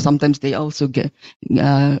 and sometimes they also get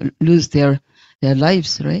lose their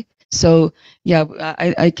lives, right? So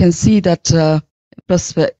I can see that and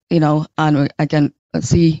I can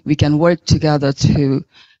see we can work together to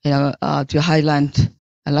to highlight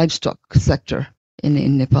a livestock sector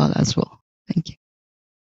in Nepal as well. Thank you.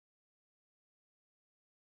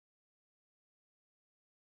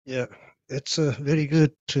 Yeah, it's very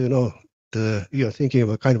good to know you are thinking of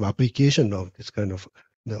a kind of application of this kind of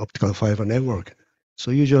the optical fiber network.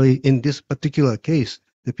 So usually in this particular case,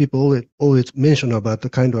 the people always mention about the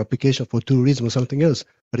kind of application for tourism or something else,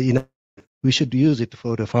 but we should use it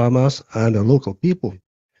for the farmers and the local people.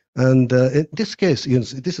 And in this case,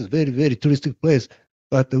 this is very, very touristic place,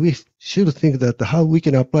 but we should think that how we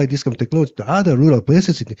can apply this kind of technology to other rural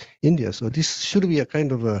places in India. So this should be a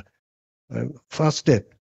kind of a first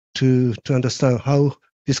step to understand how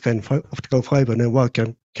this kind of optical fiber network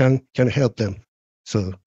can help them.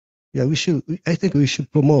 So yeah, I think we should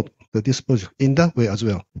promote this project in that way as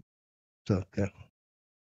well. So yeah.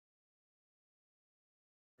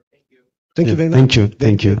 Thank you very much.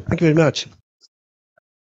 Thank you. Thank you very much.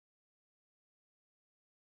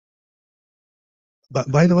 But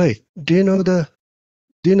by the way, do you know the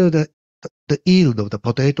yield of the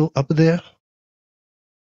potato up there?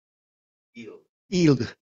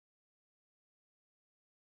 Yield.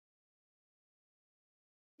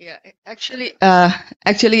 Yeah, actually,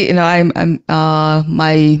 I'm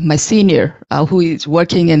my senior who is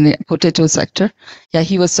working in the potato sector. Yeah,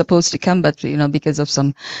 he was supposed to come, but because of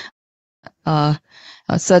some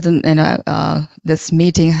certain this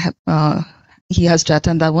meeting, he has to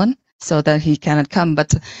attend that one, so that he cannot come.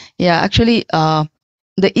 But yeah, actually,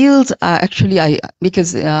 the yields are actually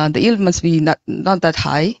because the yield must be not that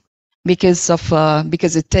high because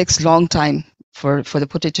it takes long time for the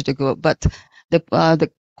potato to grow. But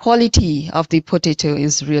the quality of the potato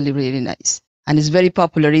is really nice, and it's very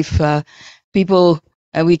popular. If people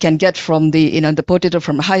we can get from the potato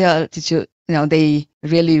from higher altitude, they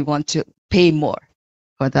really want to pay more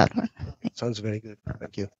for that one. Sounds very good.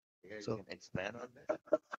 Thank you. So- can expand on that.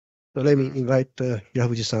 So let me invite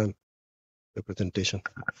Yahuji-san the presentation.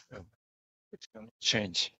 It's going to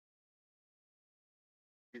change.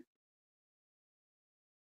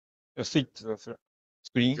 You see the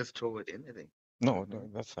screen? Just throw it in, I think. No,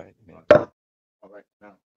 that's fine. All right,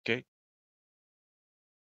 now. Okay.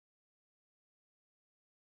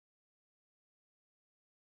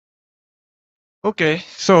 Okay,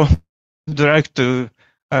 so I'd like to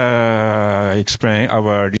explain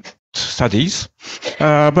our studies.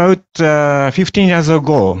 About 15 years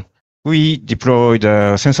ago, we deployed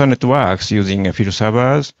sensor networks using field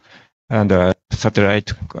servers and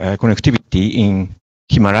satellite connectivity in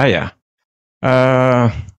Himalaya.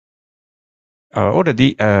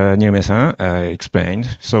 Already Nirme-san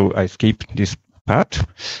explained, so I skip this part.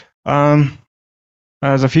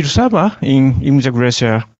 The field server in Imja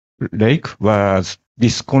Glacier Lake was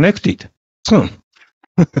disconnected soon,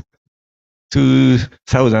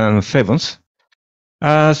 2007.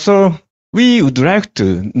 So we would like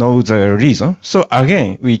to know the reason. So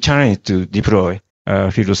again, we challenged to deploy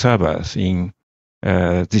field servers in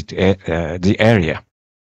the area.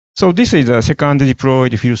 So this is the second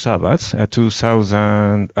deployed field servers,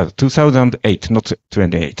 2008, not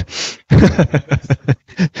 28.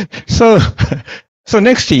 So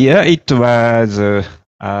next year it was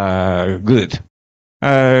good.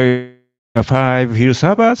 5 field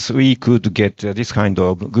servers, we could get this kind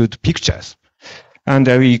of good pictures, and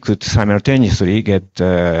we could simultaneously get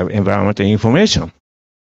environmental information.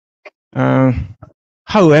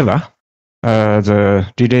 However, the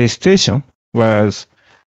relay station was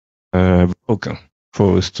broken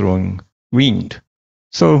for strong wind.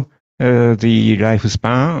 So the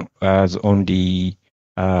lifespan was only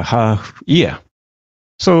half year.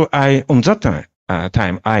 So on that time,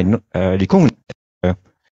 I recognized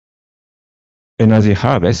energy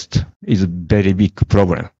harvest is a very big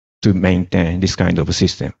problem to maintain this kind of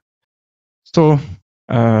system. So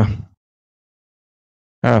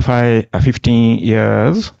 15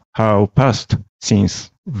 years have passed since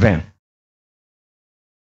then.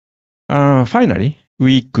 Finally,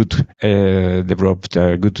 we could develop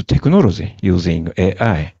the good technology using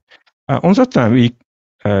AI. On that time, we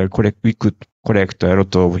could collect a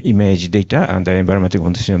lot of image data and environmental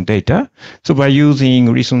condition data. So by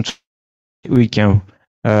using recent, we can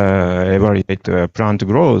evaluate plant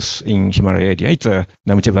growth in Himalaya area. It's a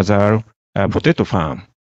Namche Bazar potato farm.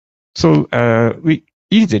 So we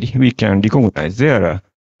can recognize their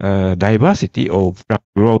diversity of plant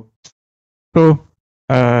growth. So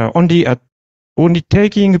only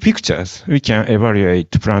taking pictures, we can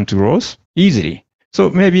evaluate plant growth easily. So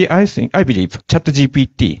maybe I believe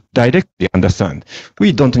ChatGPT directly understand.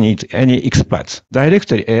 We don't need any experts.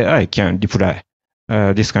 Directly AI can deploy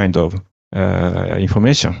this kind of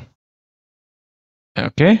information.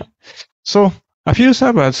 Okay. So a few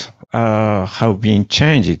servers have been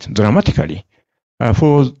changed dramatically.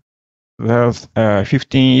 For the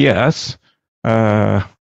 15 years,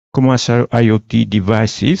 commercial IoT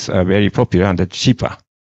devices are very popular and cheaper.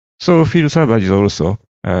 So field server is also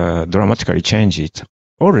dramatically changed.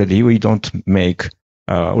 Already, we don't make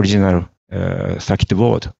original circuit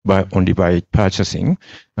board only by purchasing,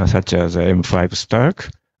 such as M5 stack.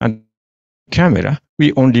 And camera,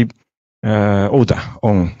 we only order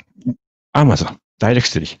on Amazon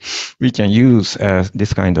directly. We can use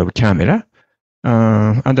this kind of camera.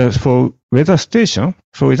 And for weather station,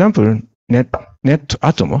 for example,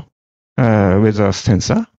 NetAtomo weather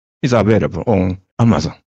sensor is available on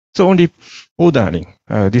Amazon. So only ordering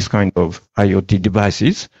this kind of IoT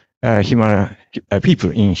devices,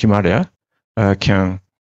 people in Himalaya can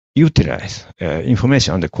utilize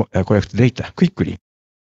information and collect data quickly.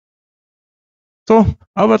 So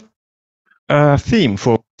our theme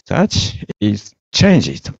for research is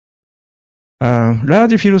changed.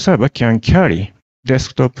 Large field server can carry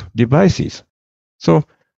desktop devices. So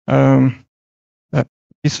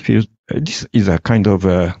this is a kind of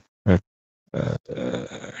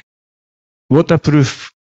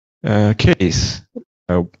waterproof case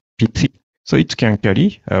PC. So it can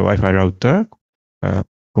carry a Wi-Fi router,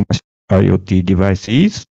 commercial IoT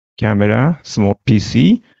devices, camera, small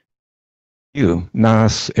PC,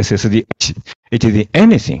 NAS, SSD,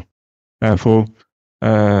 anything for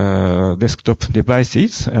desktop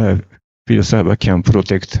devices. Field field server can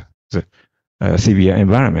protect the severe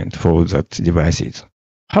environment for that devices.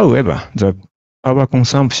 However, the power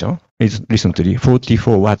consumption is recently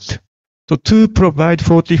 44 watt. So to provide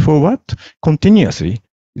 44 watt continuously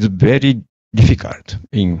is very difficult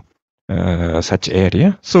in such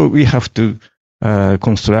area. So we have to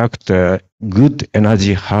construct a good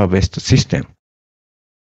energy harvest system.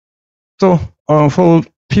 So for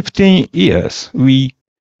 15 years, we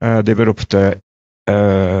developed a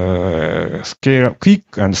quick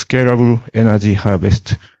and scalable energy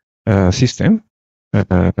harvest system.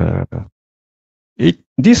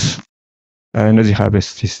 This energy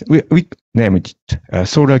harvest system, we named it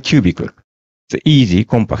solar cubicle. It's an easy,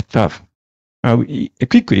 compact stuff.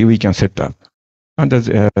 Quickly we can set up. And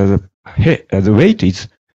the weight is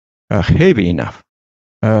heavy enough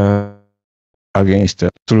against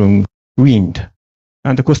strong wind.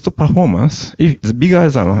 And the cost of performance, if the bigger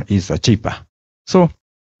than is cheaper. So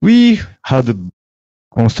we had to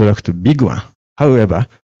construct a big one. However,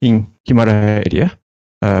 in Himalaya area,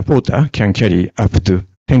 porter can carry up to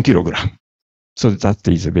 10 kilograms. So that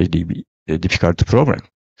is a very difficult problem.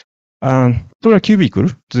 Solar cubicle,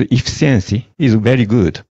 the efficiency is very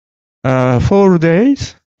good. 4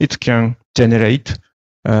 days, it can generate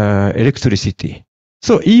electricity.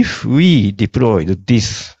 So if we deployed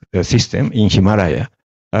this system in Himalaya,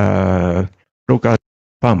 local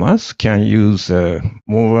farmers can use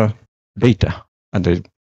more data and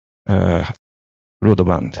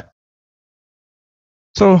broadband.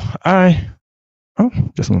 So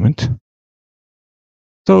just a moment.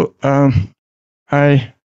 So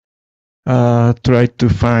I tried to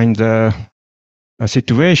find a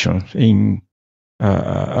situation in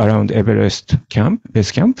around Everest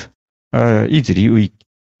base camp. Easily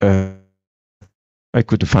I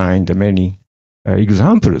could find many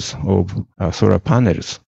examples of solar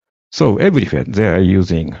panels. So everywhere they are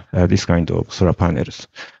using this kind of solar panels.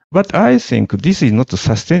 But I think this is not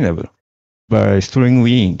sustainable. By strong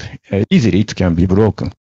wind, easily it can be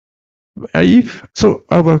broken. So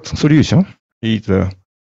our solution is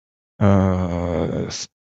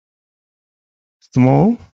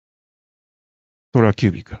small solar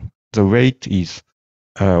cubicle. The weight is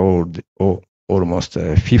almost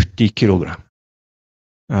 50 kilograms.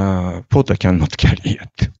 Porter cannot carry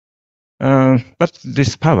it. But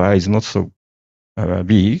this power is not so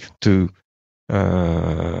big to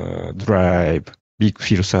drive big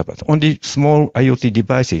field servers. Only small IoT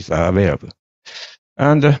devices are available.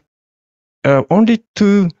 And only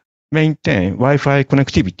to maintain Wi-Fi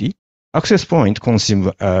connectivity, access point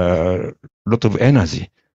consume a lot of energy.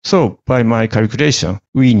 So by my calculation,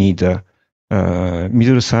 we need a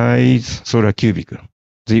middle-size solar cubicle.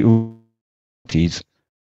 The weight is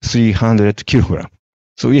 300 kilograms.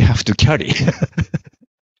 So we have to carry.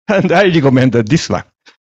 And I recommend this one.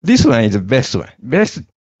 This one is the best one.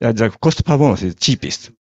 The cost performance is cheapest.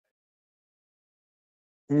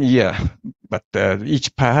 Yeah, but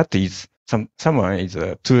each part is someone is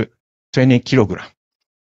 20 kilograms.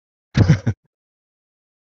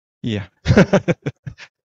 Yeah.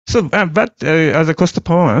 So, but as a cost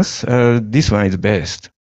performance, this one is best.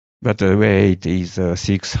 But the weight is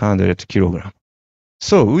 600 kilograms.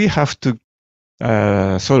 So we have to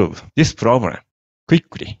solve this problem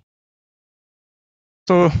quickly.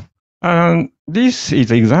 So this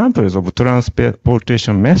is examples of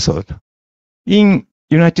transportation method. In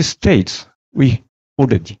United States, we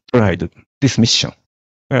already tried this mission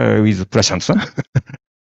with Prashant.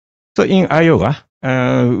 So in Iowa,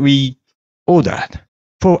 we ordered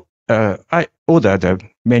I ordered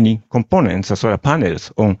many components, solar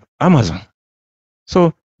panels on Amazon.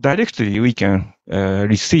 So directly we can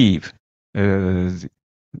receive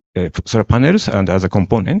solar panels and other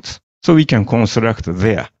components. So we can construct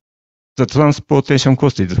there. The transportation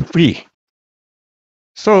cost is free.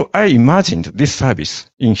 So I imagined this service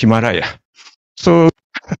in Himalaya. So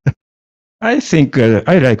I think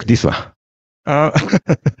I like this one.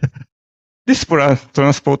 This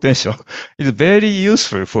transportation is very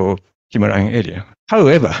useful for Himalayan area.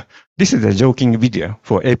 However, this is a joking video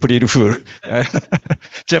for April Fool.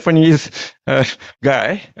 Japanese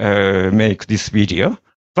guy make this video.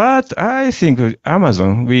 But I think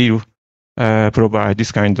Amazon will provide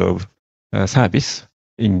this kind of service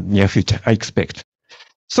in near future, I expect.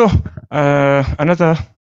 So another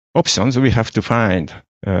options, we have to find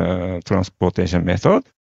transportation method.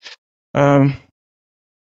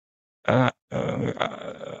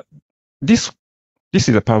 This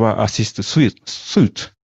is a power assist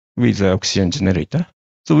suit with the oxygen generator,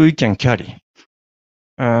 so we can carry.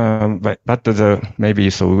 But maybe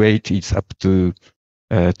so weight is up to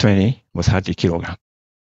 20 or 30 kilograms.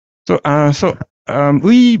 So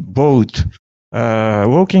we bought a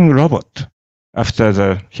walking robot after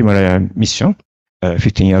the Himalaya mission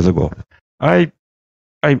 15 years ago.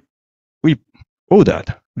 We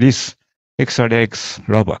ordered this XRX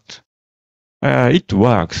robot. It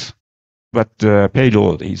works, but the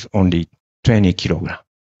payload is only 20 kilogram.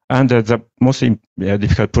 And the most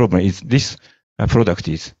difficult problem is this product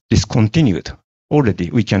is discontinued.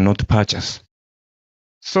 Already, we cannot purchase.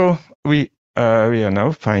 So we are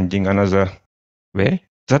now finding another way.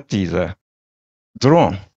 That is a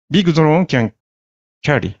drone. Big drone can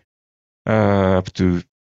carry up to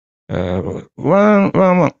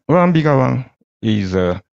one bigger one is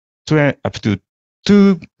up to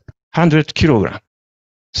 200 kilogram.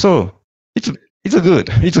 So it's good.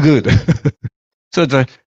 It's good. So the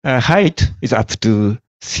height is up to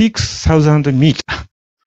 6,000 meters.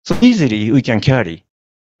 So easily we can carry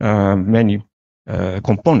many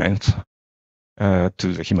components to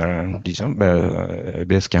the Himalayan region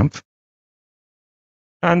base camp.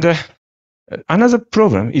 And another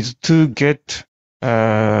problem is to get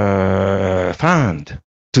fund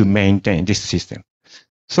to maintain this system.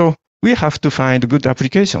 So we have to find good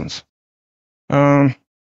applications.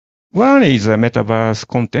 One is metaverse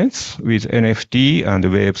contents with NFT and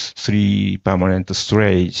Web3 permanent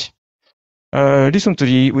storage.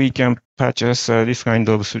 Recently, we can purchase this kind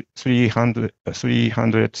of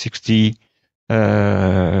 360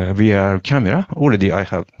 VR camera. Already I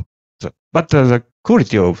have that. But the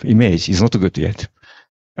quality of image is not good yet.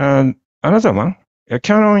 And another one, a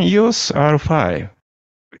Canon EOS R5.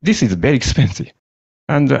 This is very expensive.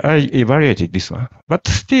 And I evaluated this one. But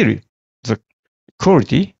still, the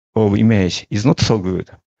quality of image is not so good.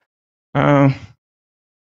 Last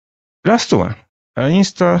one,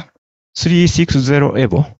 Insta 360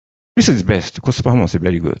 Evo. This is best. Cost performance is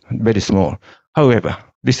very good, very small. However,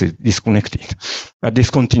 this is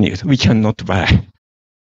discontinued. We cannot buy.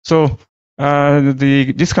 So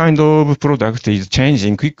this kind of product is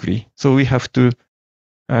changing quickly. So we have to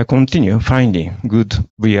continue finding good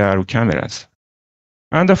VR cameras.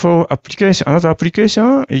 And for application, another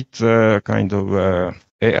application, it's kind of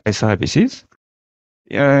AI services.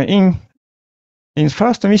 In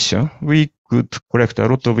first mission, we could collect a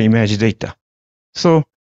lot of image data. So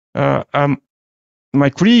my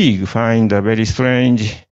colleague find a very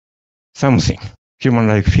strange something,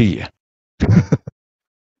 human-like figure.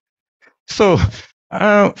 So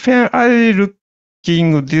when I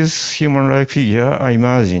looking at this human-like figure, I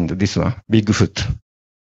imagined this one, Bigfoot.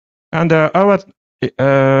 And our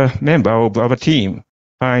member of our team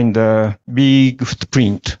find a big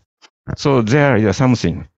footprint. So there is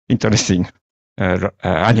something interesting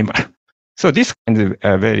animal. So this kind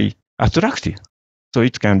of very attractive. So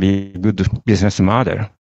it can be a good business model.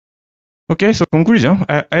 Okay, so conclusion,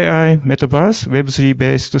 AI metaverse Web3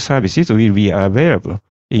 based services will be available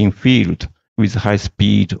in field with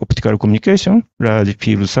high-speed optical communication, large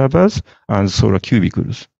field servers, and solar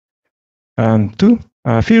cubicles. Two,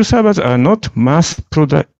 field servers are not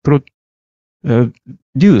mass-produced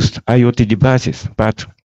IoT devices, but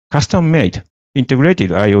custom-made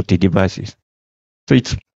integrated IoT devices. So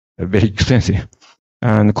it's very expensive.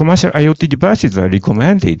 And commercial IoT devices are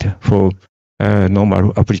recommended for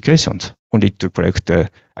normal applications, only to collect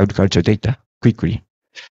agriculture data quickly.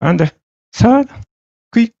 And third,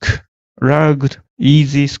 quick, rugged,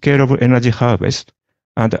 easy, scalable energy harvest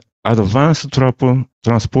and advanced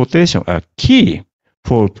transportation are key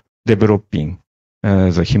for developing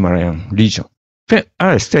the Himalayan region. When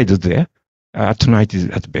I stayed there, at night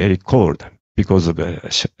it's very cold because of a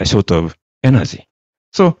short of energy.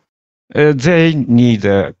 So they need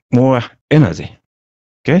more energy.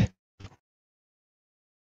 Okay.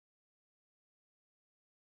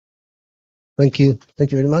 Thank you.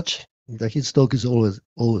 Thank you very much. His talk is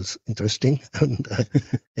always interesting. And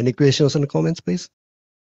any questions and comments, please?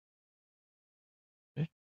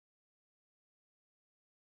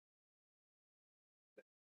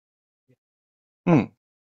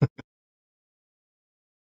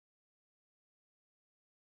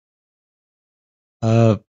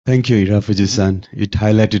 Thank you, Irafuji-san. It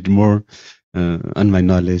highlighted more on my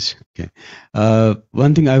knowledge. Okay.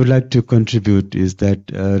 One thing I would like to contribute is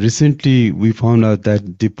that recently we found out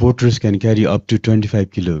that the porters can carry up to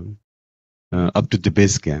 25 kilo up to the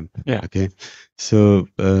base camp. Yeah. Okay. So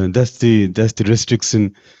that's the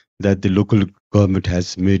restriction that the local government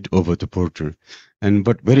has made over the porter. And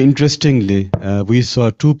but very interestingly, we saw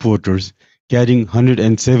two porters carrying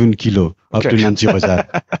 107 kilo up to Nanchi Bazar.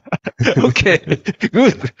 Okay,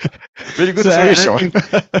 good. Very good solution.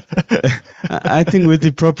 I think with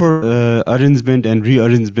the proper arrangement and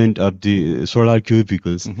rearrangement of the solar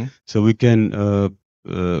cubicles, so we can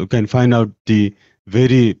can find out the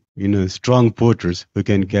very strong porters who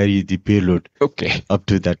can carry the payload Okay. up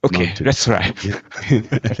to that Okay. mountain. Let's try. Yeah.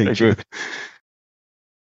 Thank you.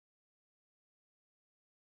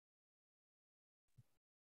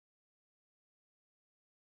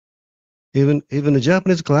 Good. Even the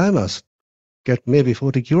Japanese climbers get maybe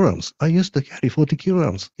 40 kilograms. I used to carry 40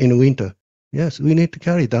 kilograms in winter. Yes, we need to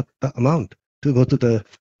carry that amount to go to the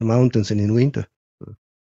mountains in winter.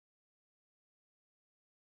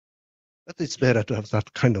 But it's better to have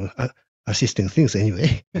that kind of assisting things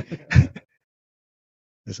anyway.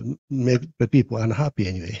 Maybe the people are unhappy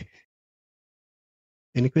anyway.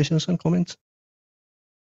 Any questions and comments?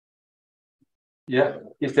 Yeah.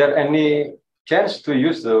 Is there any chance to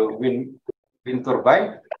use the wind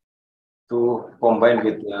turbine to combine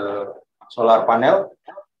with the solar panel?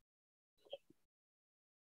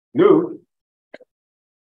 No.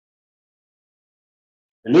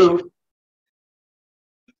 Hello.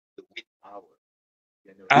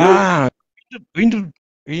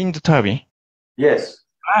 Wind turbine. Yes.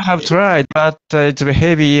 I have tried, but it's very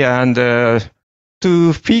heavy, and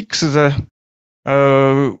to fix the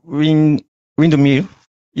windmill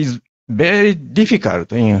is very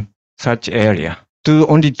difficult in such area.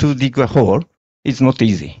 Only to dig a hole is not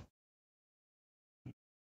easy.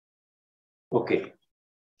 Okay.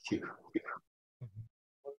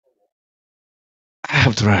 I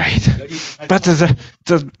have tried, but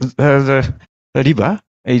the river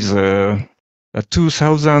is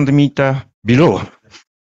 2,000 meters below.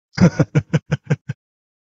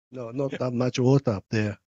 No, not that much water up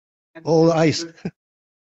there. All ice.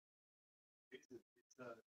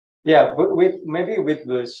 Yeah, but maybe with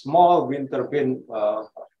the small wind turbine,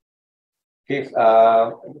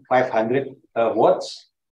 500 watts,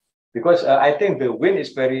 because I think the wind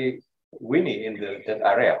is very windy in that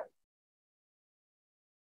area.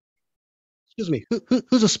 Excuse me,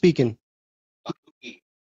 who's speaking?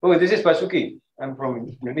 Oh, this is Basuki. I'm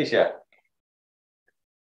from Indonesia.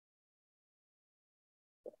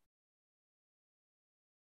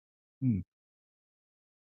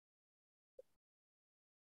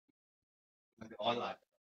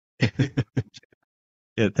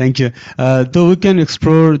 Yeah, thank you. Though we can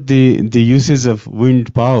explore the uses of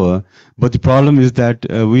wind power, but the problem is that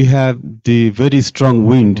we have the very strong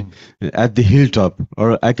wind at the hilltop,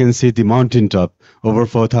 or I can say the mountaintop, over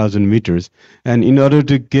 4,000 meters. And in order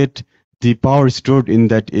to get the power stored in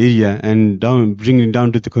that area and bringing it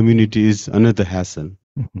down to the community is another hassle.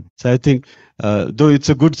 So I think, though it's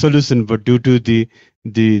a good solution, but due to the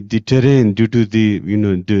terrain, due to the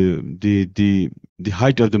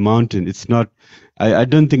height of the mountain, it's not. I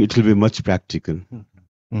don't think it will be much practical.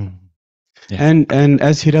 Yeah. And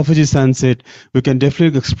as Hirafuji-san said, we can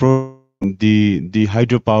definitely explore the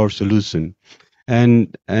hydropower solution.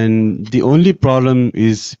 And the only problem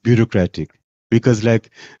is bureaucratic, because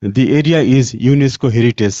like the area is UNESCO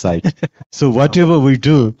heritage site. So whatever we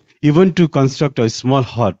do, even to construct a small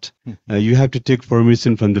hut, you have to take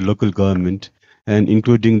permission from the local government, and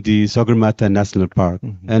including the Sagarmatha National Park.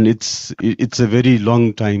 And it's a very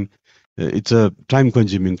long time. It's a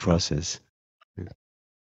time-consuming process.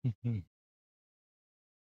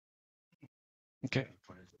 Okay.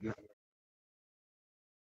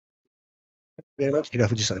 Very much,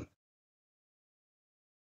 Hirafuji-san.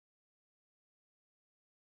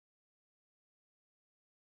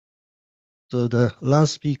 So the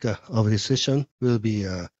last speaker of this session will be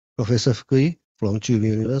Professor Fukui from Chubu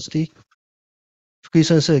University.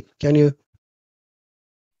 Fukui-sensei, can you?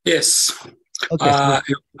 Yes. Okay.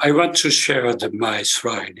 I want to share my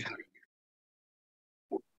slide.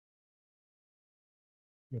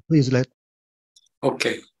 Please let.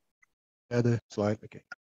 Okay. Other slide. Okay.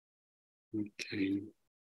 Okay.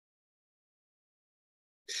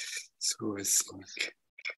 So I think.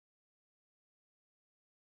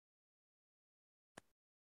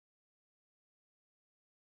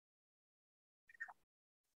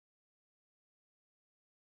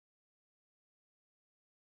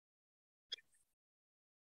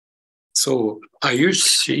 So are you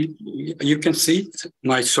see? You can see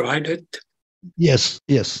my slide. Yes.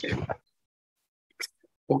 Yes.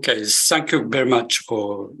 Okay. Thank you very much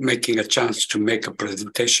for making a chance to make a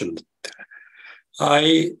presentation.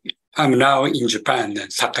 I am now in Japan,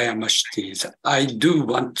 Sakayama City. I do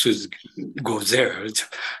want to go there,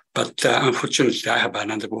 but unfortunately I have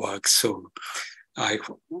another work. So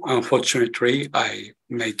unfortunately, I'm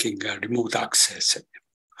making a remote access.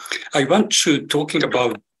 I want to talking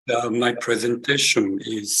about my presentation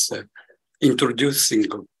is introducing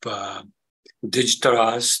digital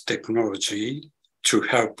Earth technology to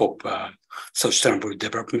help of sustainable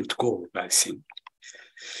development goal, I think.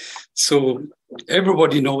 So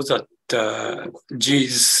everybody knows that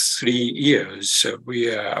these 3 years we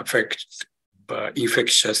are affected by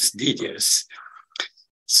infectious disease.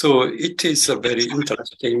 So it is a very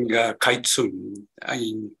interesting kaitsum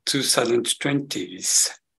in 2020s.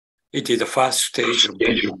 It is the first stage of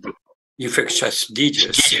infectious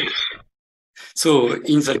disease. So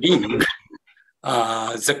in the link,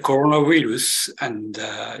 the coronavirus and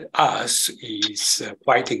us is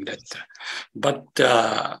fighting that. But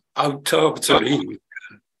out of the link,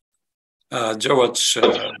 there was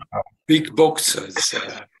big boxes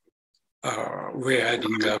were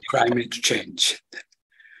adding climate change.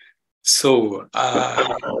 So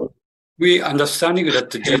we understanding that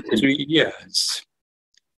these 3 years,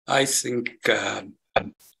 I think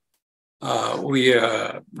we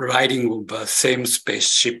are riding with the same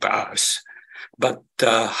spaceship Earth, but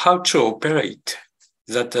how to operate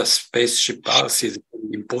that spaceship Earth is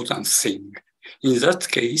an important thing. In that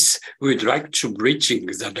case, we'd like to bridging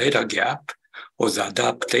the data gap or the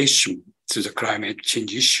adaptation to the climate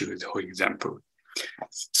change issues, for example.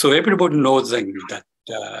 So everybody knows that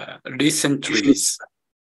recently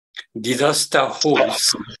disaster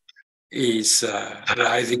host is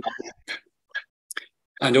rising,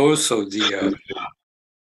 and also the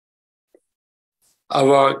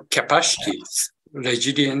our capacities,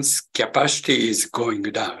 resilience capacity is going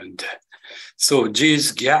down. So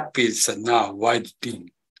this gap is now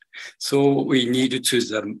widening. So we need to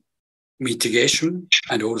the mitigation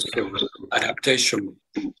and also adaptation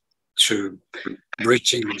to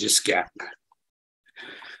bridging this gap.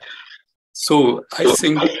 So I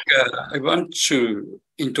think I want to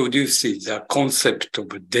introduce the concept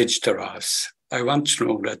of digital Earth. I want to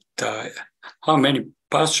know that how many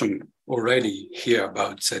persons already hear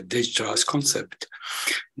about the digital Earth concept.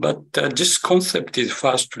 But this concept is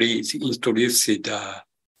firstly introduced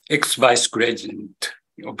ex-vice president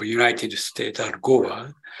of the United States, Al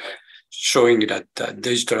Gore, showing that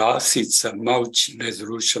digital Earth is a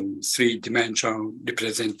multi-resolution, 3-dimensional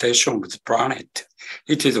representation of the planet.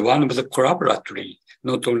 It is one of the collaboratory,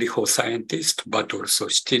 not only for scientists, but also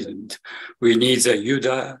students. We need a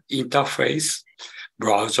user interface,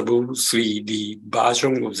 browsable 3D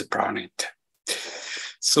version of the planet.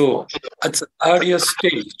 So at the earlier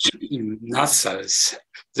stage in NASA's,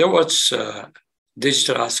 there was a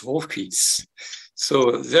digital Earth office.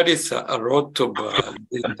 So there is a lot of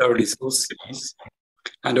digital resources,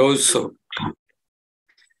 and also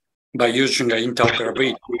by using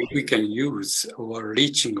interoperability, we can use or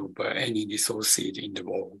reaching of any resources in the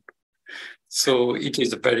world. So it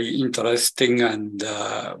is a very interesting and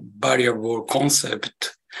valuable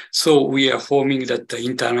concept. So we are forming that the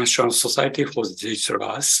International Society for Digital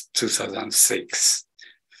Earth 2006.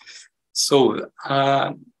 So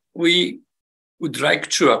we would like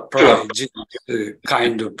to apply this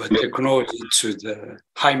kind of technology to the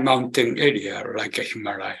high mountain area like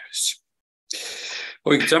Himalayas.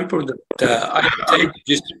 For example, I take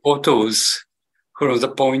these photos from the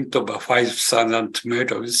point of 5,000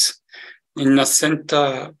 meters. In the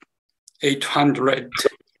center, 800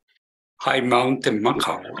 high mountain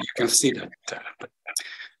Macau, you can see that.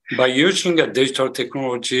 By using a digital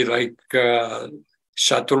technology like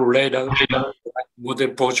shuttle radar model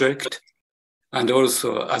project, and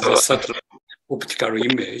also as a satellite optical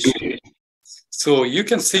image. So you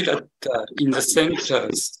can see that in the center,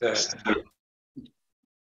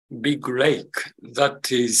 big lake, that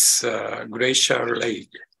is glacier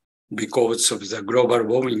lake. Because of the global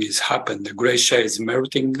warming is happened, the glacier is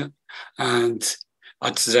melting, and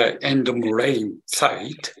at the end of moraine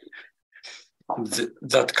site,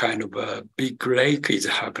 that kind of a big lake is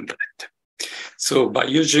happening. So by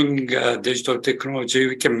using digital technology,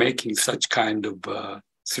 we can making such kind of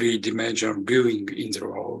 3-dimensional viewing in the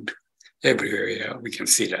world. Everywhere we can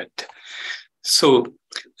see that. So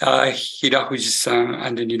Hirafuji-san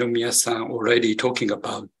and Ninomiya-san already talking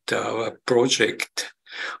about our project.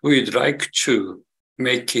 We'd like to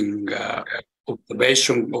making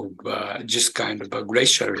observation of this kind of a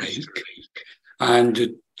glacier lake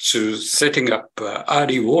and to setting up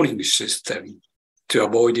early warning system to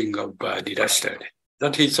avoiding of disaster.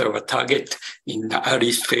 That is our target in the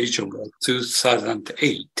early stage of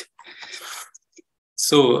 2008.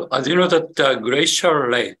 So as you know that glacier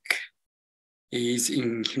lake is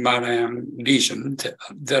in Himalayan region,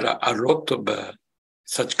 there are a lot of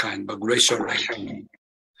such kind of glacier lake.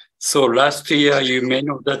 So last year, you may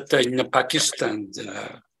know that in Pakistan,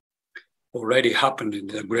 already happened in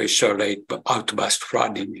the glacier lake outburst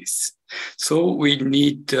flooding is. So we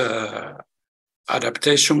need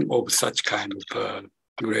adaptation of such kind of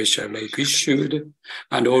glacier lake issued,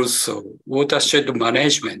 and also watershed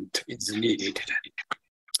management is needed.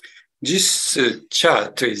 This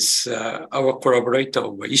chart is our collaborator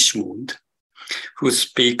Ishmund, who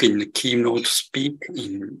speak in the keynote speak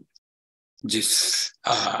in this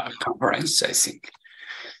conference, I think.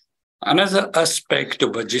 Another aspect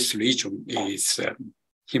of this region is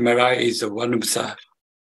Himalaya is one of the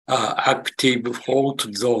active fault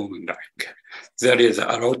zone. Like there is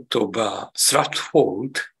a lot of thrust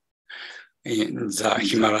fault in the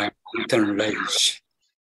Himalayan mountain range.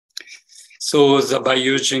 So by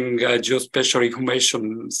using geospatial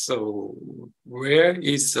information, so where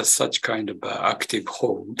is such kind of active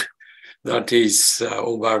hold that is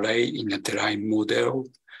overlay in a terrain model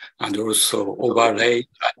and also overlay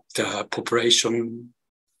at the population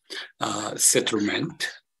settlement,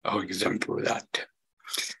 for example, that.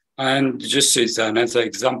 And this is another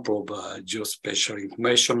example of geospatial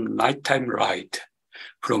information, nighttime light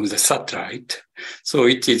from the satellite. So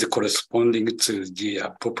it is corresponding to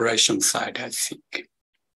the population side, I think.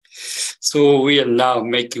 So we are now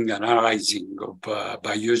making an analyzing of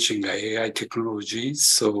by using AI technologies.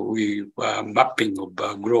 So we are mapping of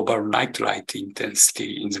global nightlight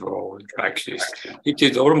intensity in the world like this. It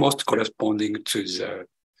is almost corresponding to the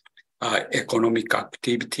economic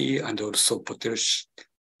activity and also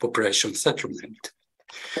population settlement.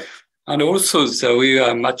 And also, we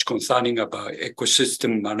are much concerning about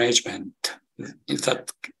ecosystem management. In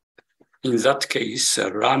that case,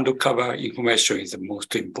 land cover information is the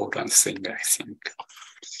most important thing, I think.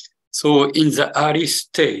 So in the early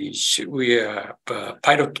stage, we are a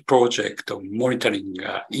pilot project of monitoring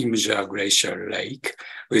Imja Glacier Lake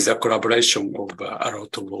with a collaboration of a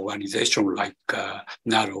lot of organizations like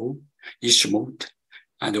NARO, Ishmont,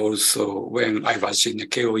 and also when I was in the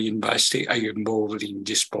Keio University, I involved in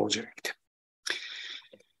this project.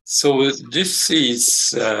 So this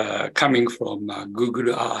is coming from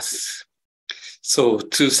Google Earth. So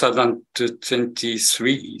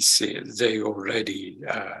 2023, they already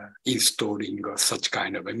installing such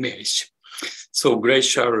kind of image. So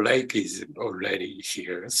Glacier Lake is already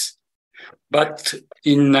here. But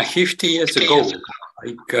in 50 years ago,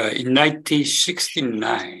 like in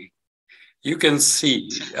 1969, you can see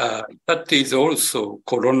that is also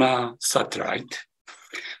Corona satellite.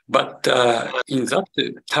 But in that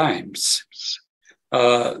times,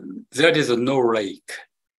 there is no lake.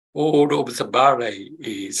 All of the valley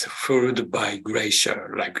is filled by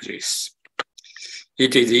glacier like this.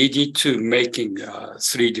 It is easy to making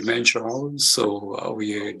three-dimensional, so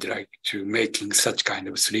we would like to making such kind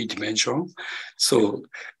of three-dimensional. So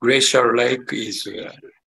Glacier Lake is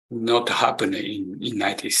not happening in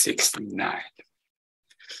 1969.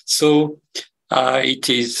 So it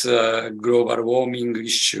is global warming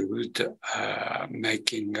issue,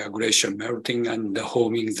 making glacier melting and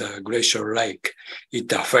harming the glacier lake.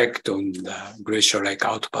 It affects on the glacier lake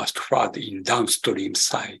outburst flood in downstream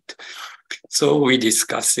side. So we're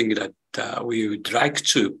discussing that we would like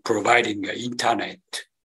to providing internet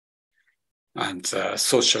and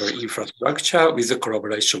social infrastructure with the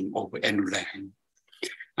collaboration of NLAN.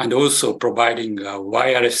 And also providing a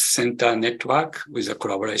wireless center network with a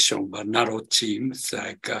collaboration of narrow teams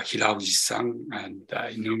like Hirauji-san and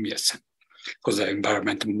Inomiya-san for the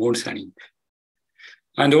environmental monitoring.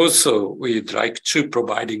 And also we'd like to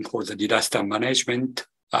providing for the disaster management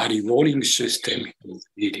early warning system is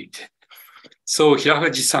needed. So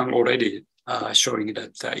Hirauji-san already showing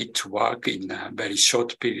that it worked in a very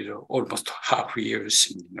short period, almost half years.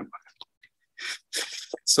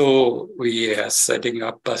 So we are setting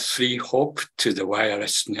up a 3-hop to the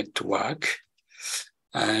wireless network.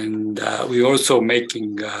 And we're also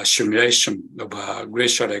making a simulation of a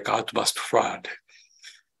glacier lake outburst flood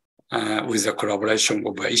with a collaboration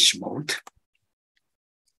of Ishmont.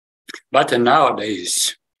 But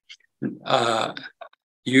nowadays,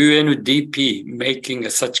 UNDP making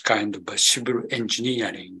such kind of civil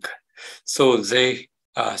engineering. So they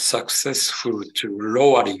are successful to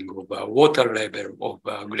lowering of water level of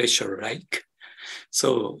glacier lake.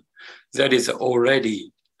 So there is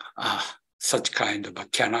already such kind of a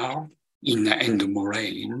canal in the end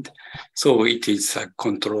moraine. So it is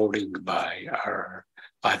controlling by our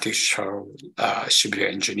artificial civil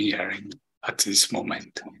engineering at this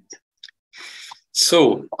moment.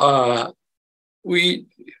 So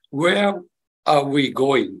where are we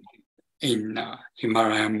going in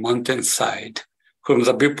Himalayan mountainside from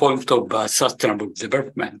the viewpoint of sustainable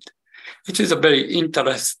development? It is a very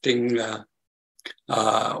interesting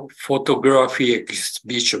photography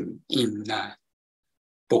exhibition in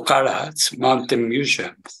Pokhara's Mountain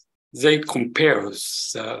Museum. They compare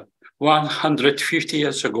 150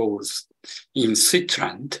 years ago in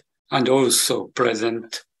Switzerland and also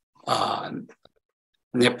present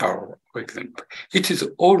Nepal, for example. It is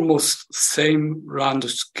almost same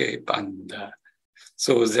landscape, and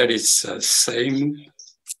so there is same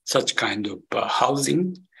such kind of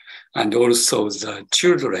housing, and also the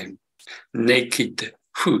children naked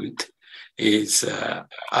food is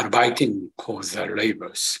arbeiting for the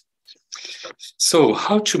labors. So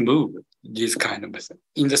how to move this kind of method?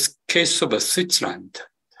 In the case of Switzerland,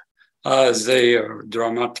 they are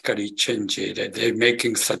dramatically changed. They're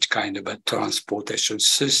making such kind of a transportation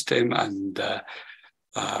system, and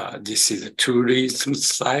this is a tourism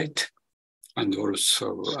site, and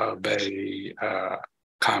also a very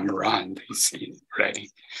calm land is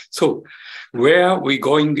ready. So where we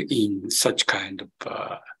going in such kind of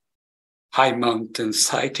high mountain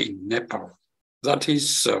site in Nepal? That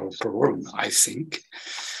is a problem, I think.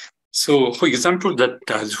 So, for example, that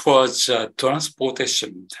as far as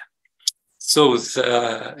transportation, so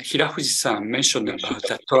Hirafuji-san mentioned about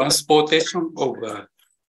the transportation of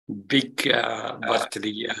big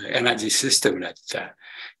battery energy system like that.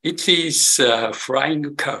 It is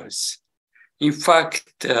flying cars. In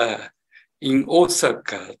fact, in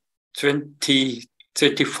Osaka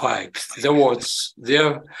 2035, there will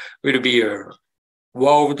be a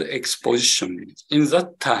world exposition. In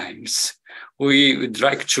that times, we would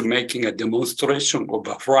like to making a demonstration of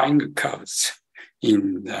flying cars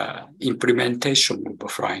in implementation of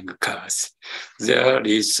flying cars. There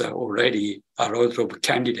is already a lot of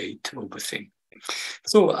candidate of thing.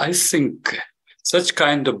 So I think such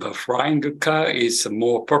kind of a flying car is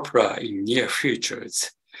more popular in near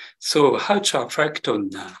futures. So how to affect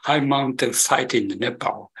on high mountain site in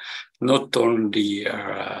Nepal, not only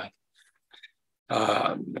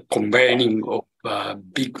combining of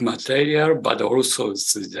big material, but also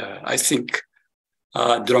I think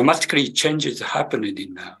dramatically changes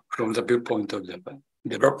happening from the viewpoint of the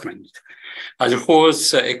development. As far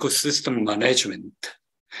as ecosystem management,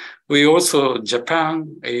 we also,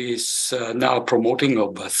 Japan is now promoting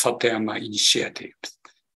of Satayama initiative.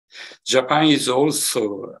 Japan is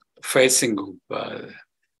also facing a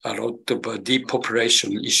lot of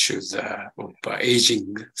depopulation issues of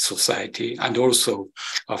aging society, and also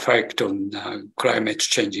effect on climate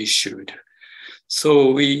change issues.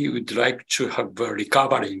 So we would like to have a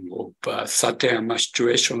recovery of Satayama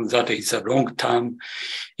situation that is a long-term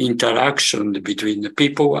interaction between the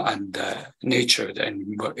people and nature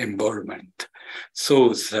and environment.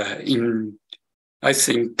 So I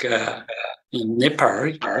think in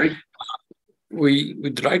Nepal, we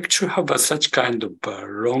would like to have such kind of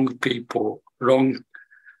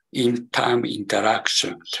long-term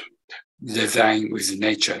interaction design with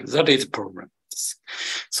nature. That is problem.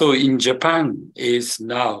 So in Japan is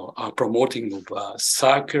now promoting of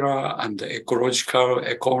circular and ecological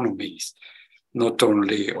economies, not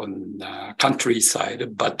only on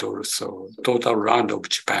countryside, but also total land of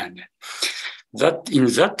Japan. That in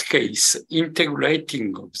that case,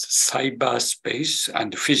 integrating of the cyberspace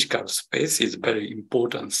and physical space is very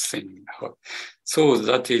important thing. So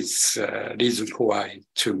that is reason why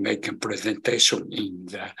to make a presentation in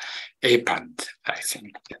the APAN, I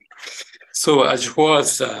think. So as far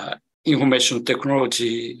as information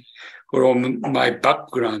technology, from my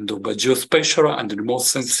background of geospatial and remote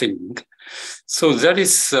sensing, so there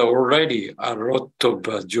is already a lot of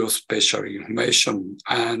geospatial information.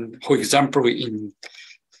 And for example, in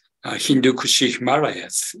Hindu Kushi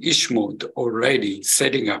Himalayas, ISHMOD already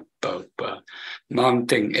setting up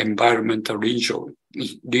mountain environmental regional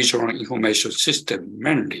information system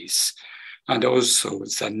mainly, and also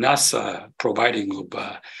the NASA providing of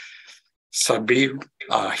Sabir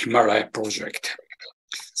Himalaya project.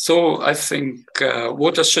 So I think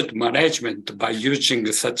watershed management by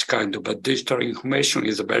using such kind of a digital information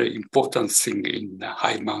is a very important thing in the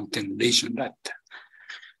high mountain region.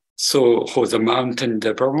 So for the mountain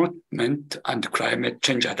development and climate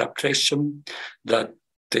change adaptation, that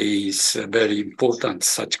is very important,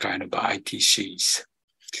 such kind of ITCs.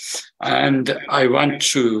 And I want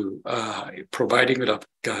to providing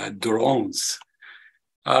drones.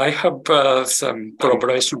 I have some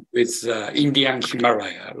collaboration with Indian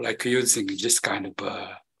Himalaya, like using this kind of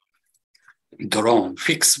drone,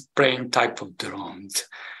 fixed plane type of drones.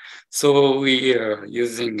 So we are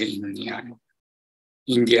using in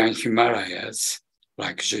Indian Himalayas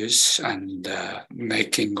like this, and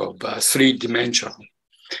making of 3-dimensional.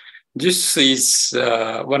 This is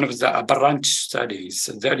one of the avalanche studies.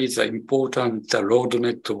 There is an important road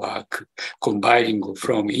network combining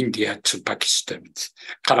from India to Pakistan,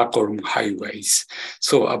 Karakoram highways.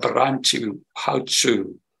 So avalanche, how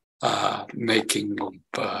to making of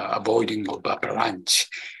avoiding of avalanche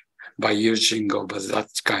by using of that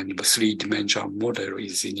kind of 3-dimensional model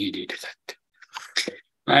is needed.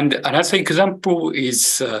 And another example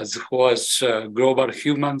is global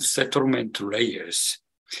human settlement layers.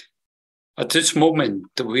 At this moment,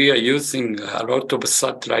 we are using a lot of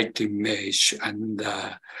satellite image, and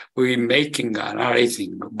we're making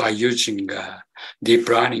analyzing by using deep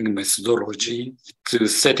learning methodology to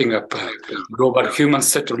setting up global human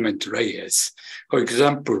settlement layers. For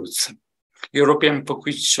example, European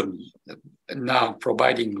position now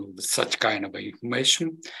providing such kind of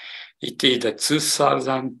information. It is the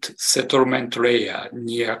 2000 settlement layer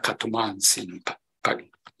near Kathmandu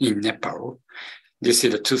in Nepal. This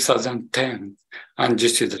is the 2010, and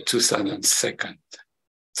this is the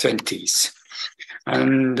 2020s.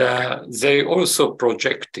 And they also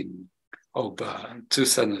projecting of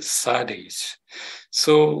 2030s.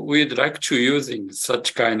 So we'd like to using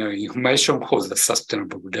such kind of information for the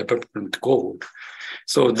sustainable development goal.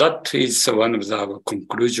 So that is one of our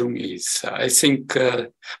conclusion is, I think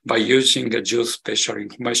by using geospatial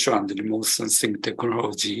information and remote sensing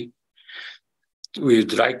technology,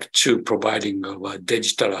 we'd like to providing a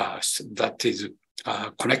digital earth that is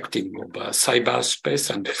connecting of cyberspace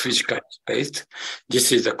and physical space.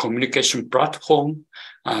 This is a communication platform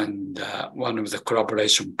and one of the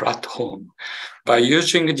collaboration platform. By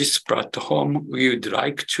using this platform, we would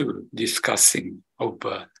like to discussing of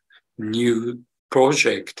a new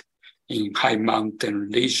project in high mountain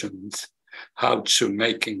regions, how to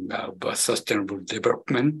making a sustainable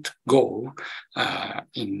development goal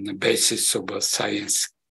in the basis of science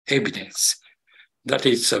evidence. That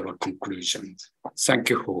is our conclusion. Thank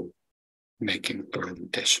you for making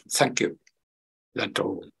presentation. Thank you. That's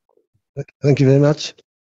all. Thank you very much.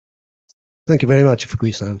 Thank you very much,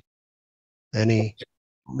 Fukui-san. Any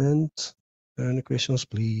comments? Any questions,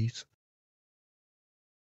 please?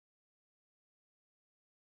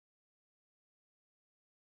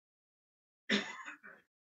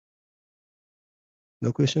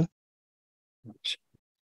 No question?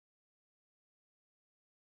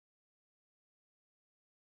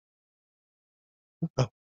 Oh.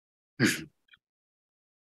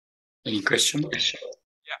 Any question?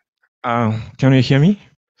 Can you hear me?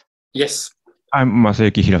 Yes. I'm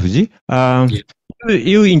Masayuki Hirafuji. Yeah.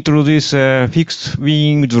 You introduce a fixed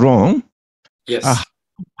wing drone. Yes.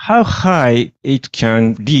 How high it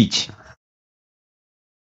can reach?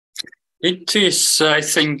 It is, I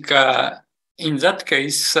think, in that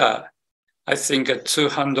case, I think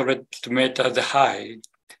 200 meters high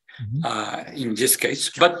in this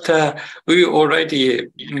case. But we already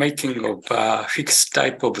making of fixed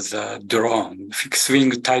type of the drone, fixed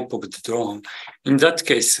wing type of the drone. In that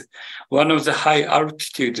case, one of the high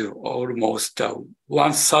altitude, almost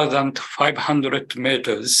 1,500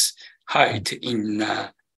 meters height in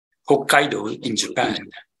Hokkaido in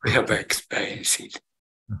Japan. We have experienced it.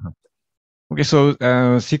 Okay, so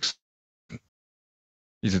 6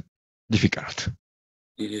 is difficult.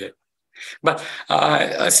 Yeah. But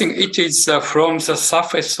I think it is from the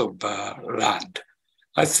surface of land.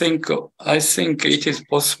 I think it is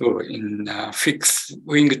possible in fixed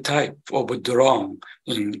wing type of drone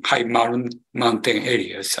in high mountain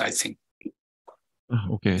areas. I think.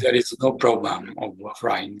 Okay. There is no problem of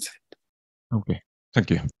flying. Okay.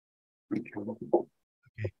 Thank you.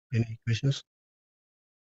 Okay. Any questions?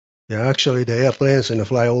 Yeah, actually, the airplanes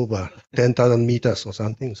fly over 10,000 meters or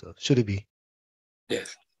something, so should it be?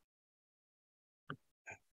 Yes.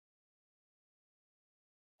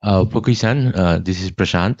 Fukui-san, this is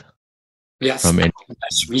Prashant. Yes. From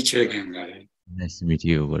Nice to meet you again. Nice to meet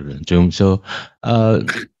you over Zoom. So, as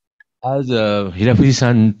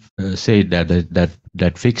Hirafuji-san said,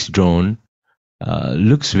 that fixed drone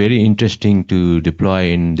looks very interesting to deploy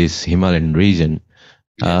in this Himalayan region.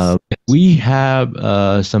 Yes. We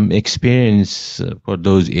have some experience for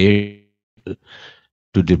those areas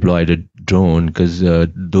to deploy the drone because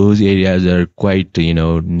those areas are quite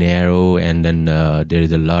narrow, and then there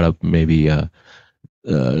is a lot of maybe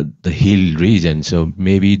the hill region. So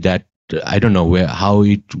maybe that I don't know how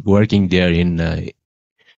it working there in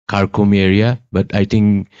Khartoum area, but I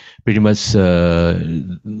think pretty much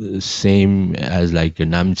same as like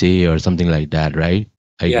Namche or something like that, right?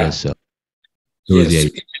 I guess so.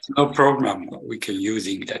 Yes, it's no problem. We can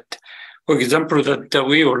using that. For example, that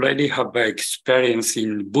we already have experience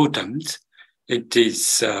in Bhutan. It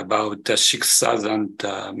is about 6,000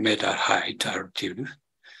 meter height altitude.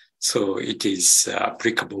 So it is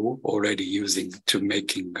applicable already using to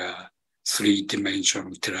making a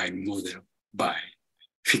 3-dimensional terrain model by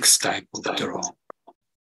fixed type of drone.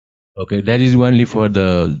 Okay, that is only for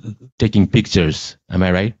the taking pictures. Am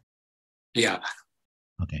I right? Yeah.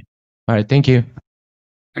 Okay. All right. Thank you.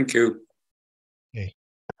 Thank you. Okay.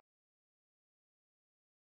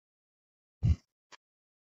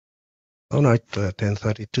 All right,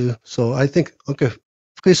 10:32. So I think, okay,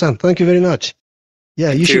 Fukui-san, thank you very much. Yeah,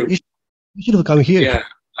 Thank you should, you. you should have come here. Yeah,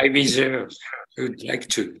 I would like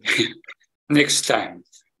to next time.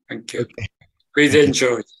 Thank you. Okay. Please Thank you.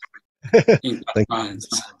 enjoy in Thank you. advance.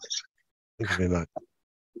 Thank you very much.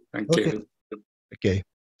 Thank Okay. you. Okay.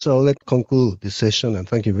 So let's conclude this session, and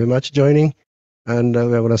thank you very much for joining. And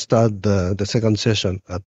we're going to start the second session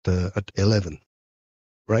at 11.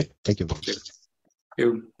 Right? Thank you. Thank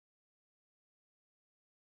you.